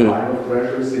the buying of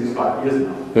treasuries since 5 years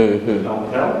now.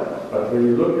 Don't tell, but when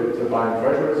you look at the buying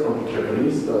treasuries from the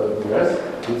Japanese, the US,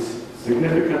 it's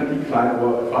significant decline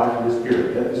over a 5 years period.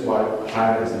 That is why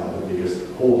China is now the biggest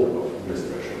holder of US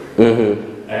treasury.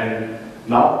 And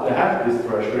now they have these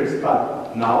treasuries,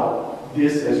 but now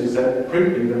this, as you said,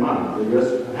 printing the money. The US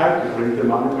have to print the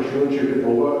money for sure and ship it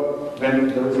over when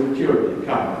there is a maturity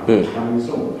coming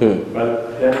soon.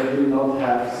 But that will not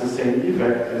have the same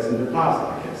effect as in the past, I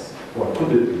guess. What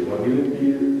could it be? Or will it be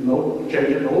no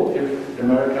change at all if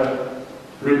America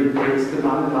really prints the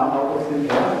money now out of thin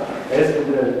air, as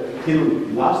in the till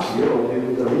last year or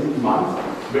till the recent months,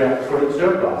 where foreign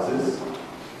surpluses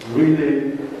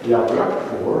really worked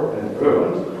for and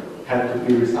earned had to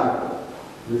be recycled.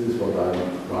 This is what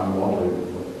I'm wondering,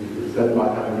 if that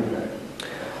might have an effect.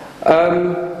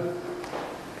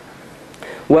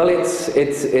 Well,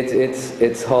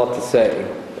 it's hard to say.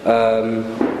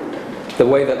 The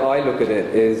way that I look at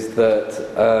it is that,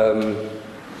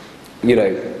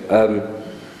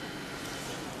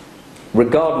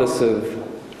 regardless of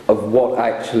what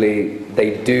actually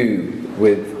they do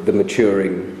with the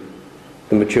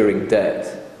maturing debt,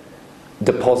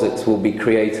 deposits will be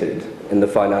created in the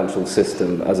financial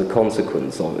system as a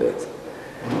consequence of it.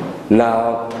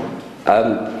 Now,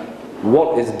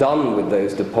 what is done with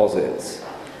those deposits,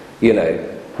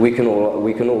 we can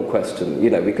all question,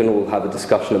 we can all have a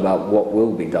discussion about what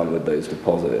will be done with those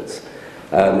deposits.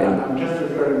 I'm just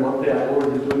referring what they are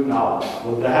already doing now.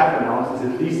 What they have announced is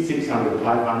at least 600,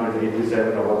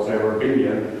 587 or whatever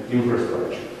billion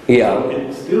infrastructure. Yeah. So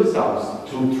it still sounds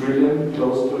 2 trillion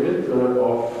close to it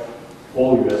of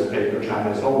all US paper China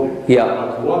is holding. Yeah.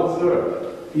 But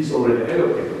 1/3 is already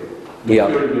allocated. Yeah.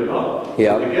 Maturity or not.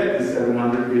 Yeah. So they get this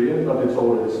 700 billion, but it's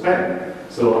already spent.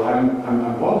 So I'm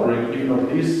wondering if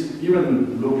these,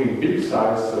 even looking big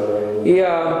size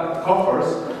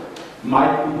coffers,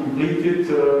 might be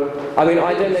depleted. I mean,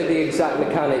 I don't know the exact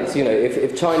mechanics.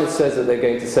 If China says that they're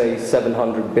going to say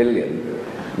 700 billion,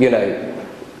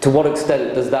 to what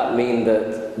extent does that mean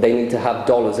that they need to have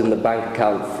dollars in the bank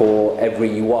account for every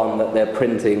yuan that they're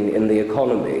printing in the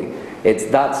economy?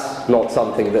 That's not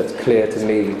something that's clear to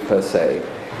me per se.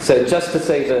 So just to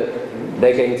say that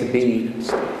they're going to be,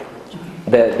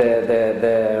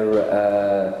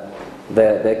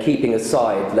 they're keeping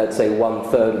aside, let's say,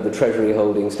 1/3 of the treasury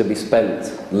holdings to be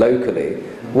spent locally.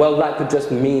 Well, that could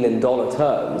just mean in dollar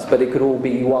terms, but it could all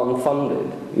be yuan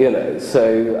funded, So.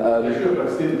 Sure, but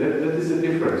still, that is a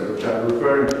difference, which I'm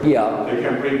referring to. Yeah. They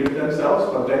can bring it themselves,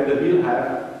 but then they will have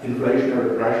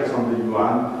inflationary pressures on the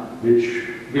yuan, which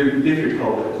will be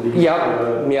difficult at least to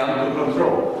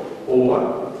control. Or,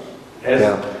 as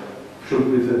should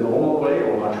be the normal way,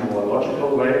 or much more logical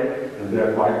way, and they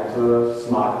are quite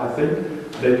smart, I think,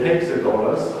 they take the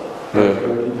dollars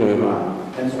into yuan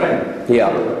and spend.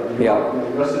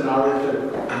 Your scenario is that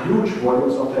huge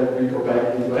volumes of that will go back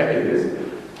into equities.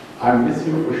 I'm with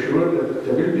you for sure that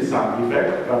there will be some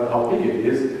effect, but how big it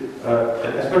is,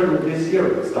 especially this year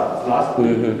it starts. Last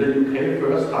week, the UK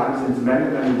first time since many,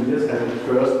 many years had the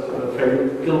first failed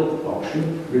gilt auction,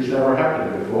 which never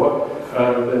happened before.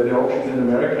 The auctions in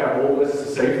America are always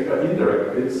saved by indirect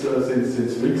bids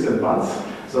since weeks and months.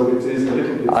 So it is a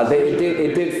little bit...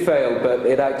 It did fail, but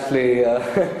it actually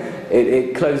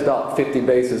it closed up 50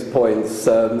 basis points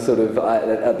sort of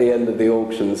at the end of the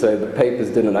auction, so the papers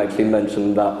didn't actually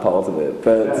mention that part of it.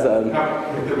 But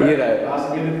last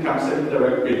minute comes an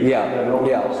indirect bid.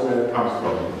 Also where it comes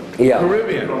from.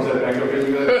 Caribbean. From the Bank of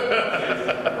England.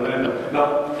 Now,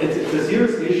 it's the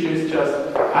serious issue is just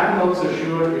I'm not so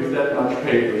sure if that much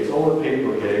paper, it's all a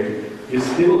paper game, is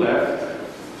still left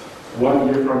 1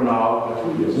 year from now or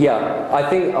 2 years from now. I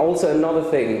think also another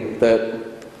thing that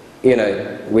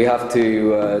we have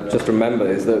to just remember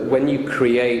is that when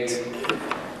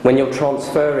you're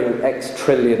transferring X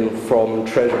trillion from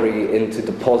treasury into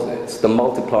deposits, the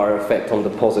multiplier effect on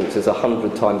deposits is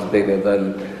 100 times bigger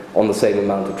than on the same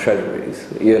amount of treasuries.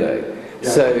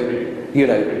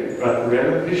 But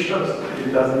reality shows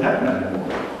it doesn't happen anymore.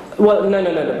 Well, no.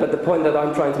 But the point that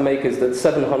I'm trying to make is that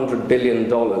 $700 billion,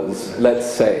 let's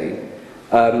say,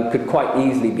 could quite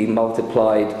easily be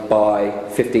multiplied by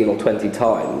 15 or 20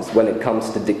 times when it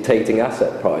comes to dictating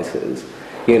asset prices.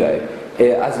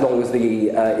 As long as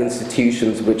the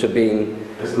institutions which are being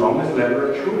As long as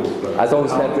leverage holds. As long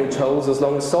as leverage holds, as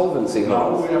long as solvency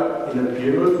holds. Now we are in a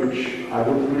period which I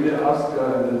would really ask,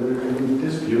 and we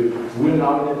dispute, we're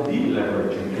now in a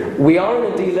deleveraging period. We are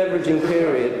in a deleveraging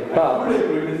period, but... I fully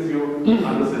agree with you,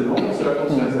 under the normal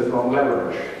circumstances, long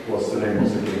leverage was the name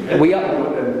of the game. We are...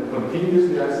 And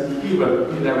continuously I see even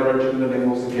deleveraging the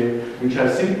name of the game, which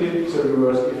has simply the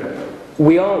reverse effect.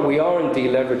 We are in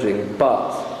deleveraging,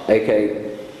 but,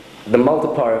 okay, the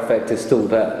multiplier effect is still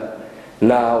there.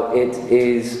 Now, it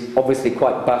is obviously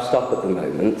quite bashed up at the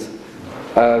moment.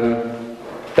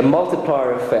 The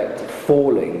multiplier effect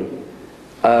falling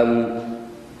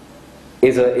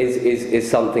is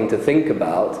something to think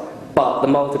about, but the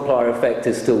multiplier effect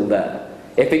is still there.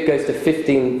 If it goes to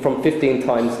from 15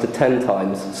 times to 10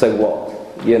 times, so what?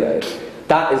 You know,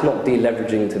 that is not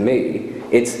deleveraging to me.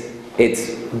 It's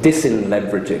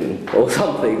disinleveraging or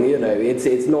something. You know,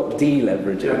 it's not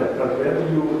deleveraging. Yeah, but where do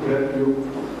you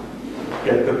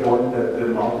get the point that the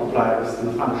multiplier is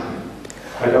still functioning?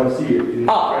 I don't see it.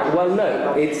 Well,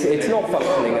 no, it's not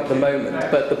functioning at the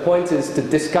moment. But the point is to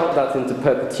discount that into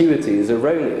perpetuity is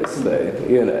erroneous, though.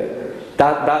 You know,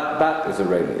 that is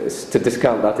erroneous to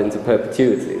discount that into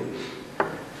perpetuity.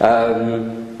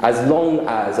 As long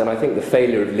as, and I think the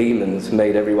failure of Lehman's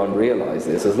made everyone realise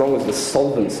this, as long as the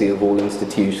solvency of all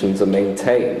institutions are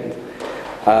maintained,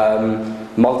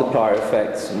 multiplier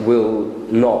effects will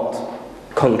not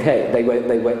concave. They won't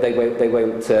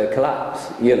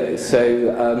collapse. You know. So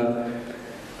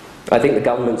I think the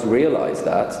government's realised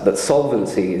that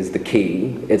solvency is the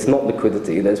key. It's not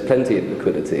liquidity. There's plenty of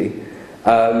liquidity.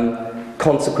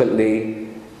 Consequently,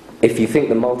 if you think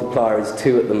the multiplier is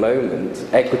 2 at the moment,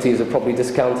 equities are probably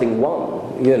discounting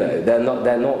 1. You know, they're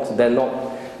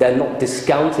not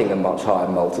discounting a much higher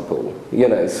multiple. You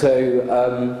know, so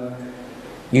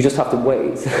you just have to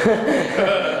wait.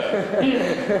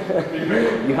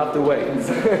 You have to wait.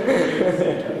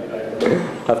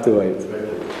 Have to wait.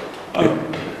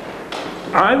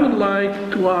 I would like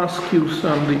to ask you,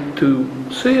 Sandy, to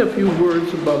say a few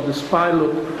words about this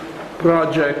pilot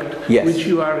project which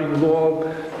you are involved.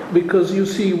 Because you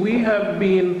see, we have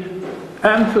been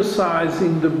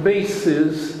emphasizing the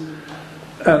basis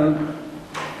and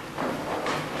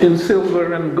in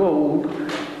silver and gold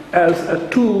as a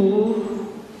tool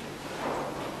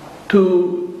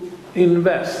to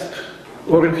invest,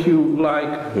 or if you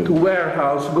like, to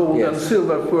warehouse gold and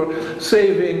silver for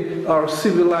saving our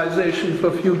civilization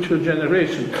for future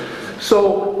generations.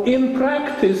 So in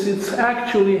practice, it's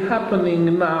actually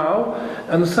happening now,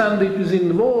 and Sandy is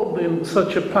involved in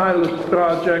such a pilot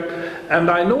project,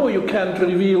 and I know you can't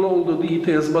reveal all the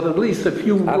details, but at least a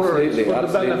few words for the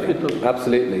benefit of...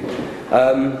 Absolutely.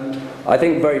 I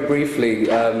think very briefly,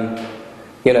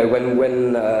 you know,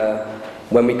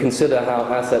 when we consider how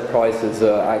asset prices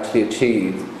are actually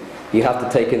achieved, you have to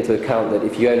take into account that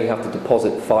if you only have to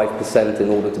deposit 5% in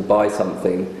order to buy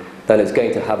something, then it's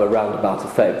going to have a roundabout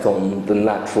effect on the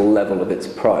natural level of its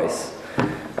price.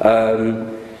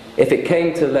 If it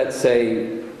came to, let's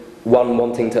say, one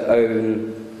wanting to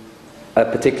own a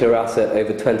particular asset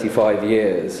over 25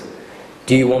 years,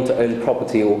 do you want to own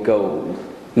property or gold?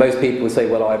 Most people would say,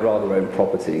 well, I'd rather own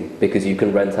property, because you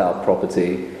can rent out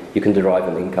property, you can derive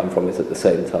an income from it at the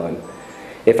same time.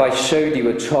 If I showed you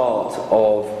a chart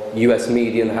of US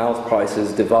median house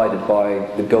prices divided by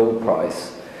the gold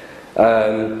price,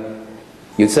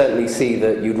 you'd certainly see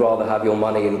that you'd rather have your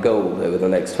money in gold over the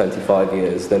next 25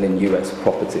 years than in US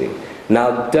property.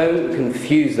 Now, don't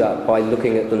confuse that by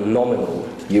looking at the nominal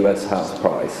US house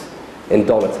price in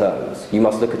dollar terms. You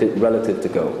must look at it relative to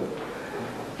gold.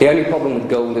 The only problem with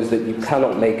gold is that you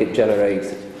cannot make it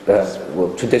generate,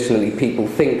 well, traditionally people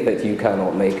think that you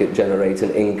cannot make it generate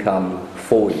an income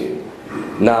for you.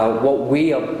 Now, what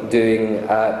we are doing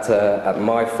at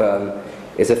my firm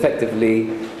is effectively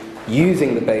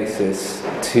using the basis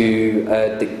to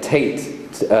dictate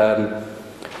the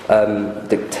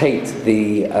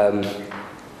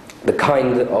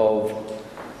kind of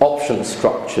option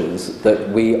structures that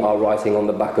we are writing on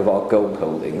the back of our gold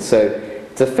holdings. So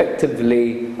it's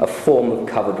effectively a form of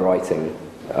covered writing,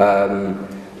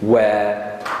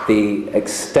 where the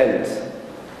extent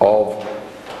of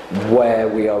where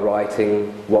we are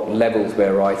writing, what levels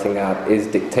we're writing at, is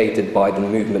dictated by the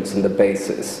movements in the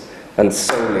basis, and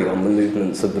solely on the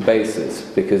movements of the basis,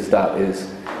 because that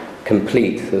is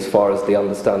complete as far as the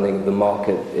understanding of the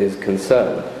market is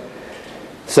concerned.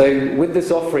 So with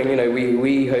this offering, you know,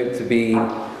 we hope to be,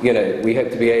 you know, we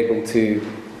hope to be able to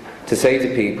say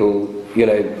to people, you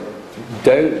know,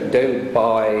 don't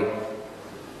buy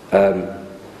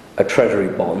a treasury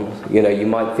bond. You know, you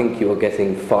might think you're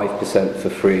getting 5% for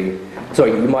free.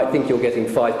 Sorry, you might think you're getting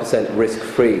 5%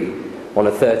 risk-free, on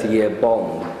a 30-year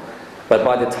bond. But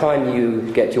by the time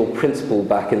you get your principal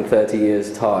back in 30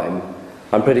 years' time,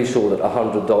 I'm pretty sure that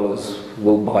 $100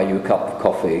 will buy you a cup of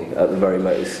coffee at the very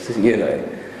most, you know.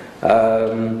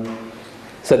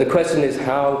 So the question is,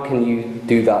 how can you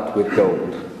do that with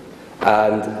gold?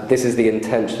 And this is the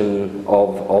intention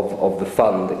of the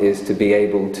fund, is to be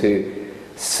able to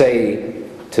say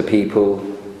to people,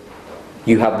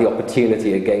 you have the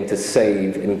opportunity again to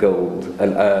save in gold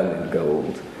and earn in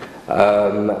gold.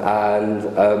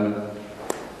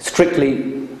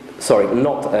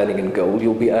 Not earning in gold,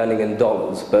 you'll be earning in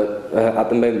dollars, but at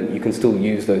the moment you can still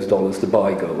use those dollars to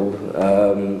buy gold.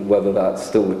 Whether that's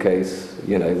still the case,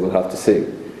 you know, we'll have to see.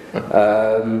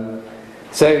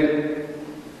 So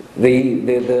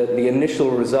the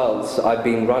initial results, I've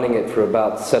been running it for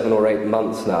about 7 or 8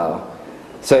 months now.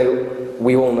 So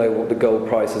we all know what the gold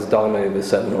price has done over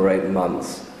 7 or 8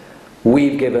 months.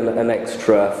 We've given an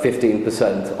extra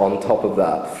 15% on top of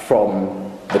that from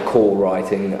the call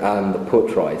writing and the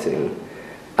put writing.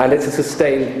 And it's a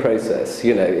sustained process,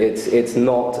 you know, it's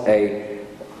not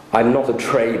I'm not a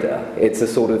trader, it's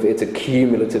a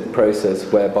cumulative process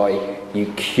whereby you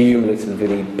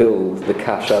cumulatively build the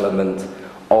cash element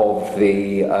of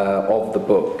the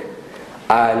book.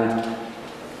 And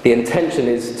the intention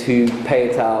is to pay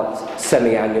it out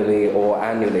semi-annually or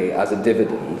annually as a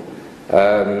dividend,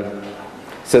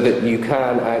 so that you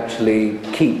can actually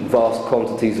keep vast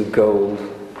quantities of gold,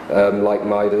 like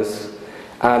Midas,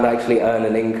 and actually earn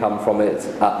an income from it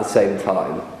at the same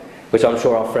time, which I'm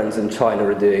sure our friends in China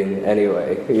are doing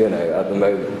anyway, you know, at the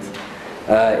moment.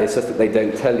 It's just that they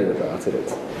don't tell you about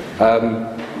it.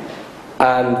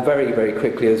 And very, very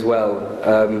quickly as well,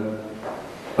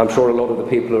 I'm sure a lot of the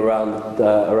people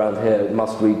around here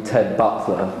must read Ted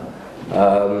Butler,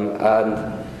 and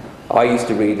I used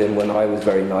to read him when I was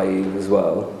very naive as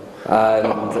well.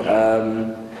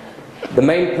 And the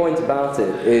main point about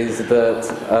it is that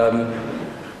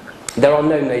there are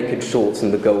no naked shorts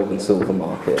in the gold and silver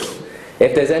market.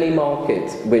 If there's any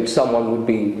market which someone would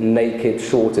be naked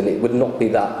short in, it would not be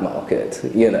that market,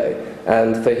 you know.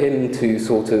 And for him to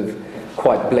sort of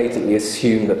quite blatantly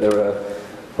assume that there are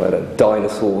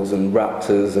dinosaurs and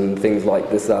raptors and things like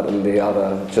this, that and the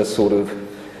other, just sort of,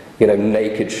 you know,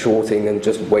 naked shorting and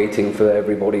just waiting for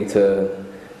everybody to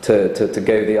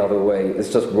go the other way, it's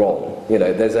just wrong. You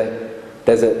know, there's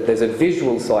a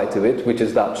visual side to it, which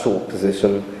is that short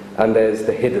position, and there's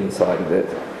the hidden side of it,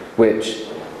 which,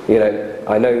 you know,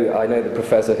 I know the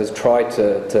professor has tried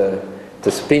to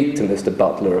speak to Mr.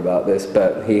 Butler about this,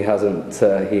 but he hasn't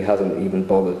even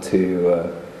bothered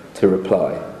to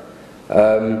reply.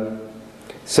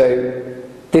 So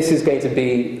this is going to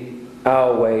be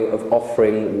our way of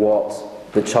offering what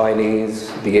the Chinese,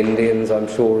 the Indians, I'm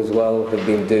sure as well, have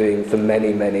been doing for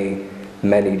many, many,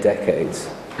 many decades,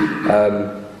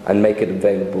 and make it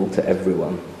available to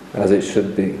everyone, as it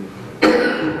should be.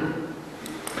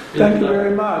 Thank you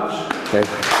very much. Okay.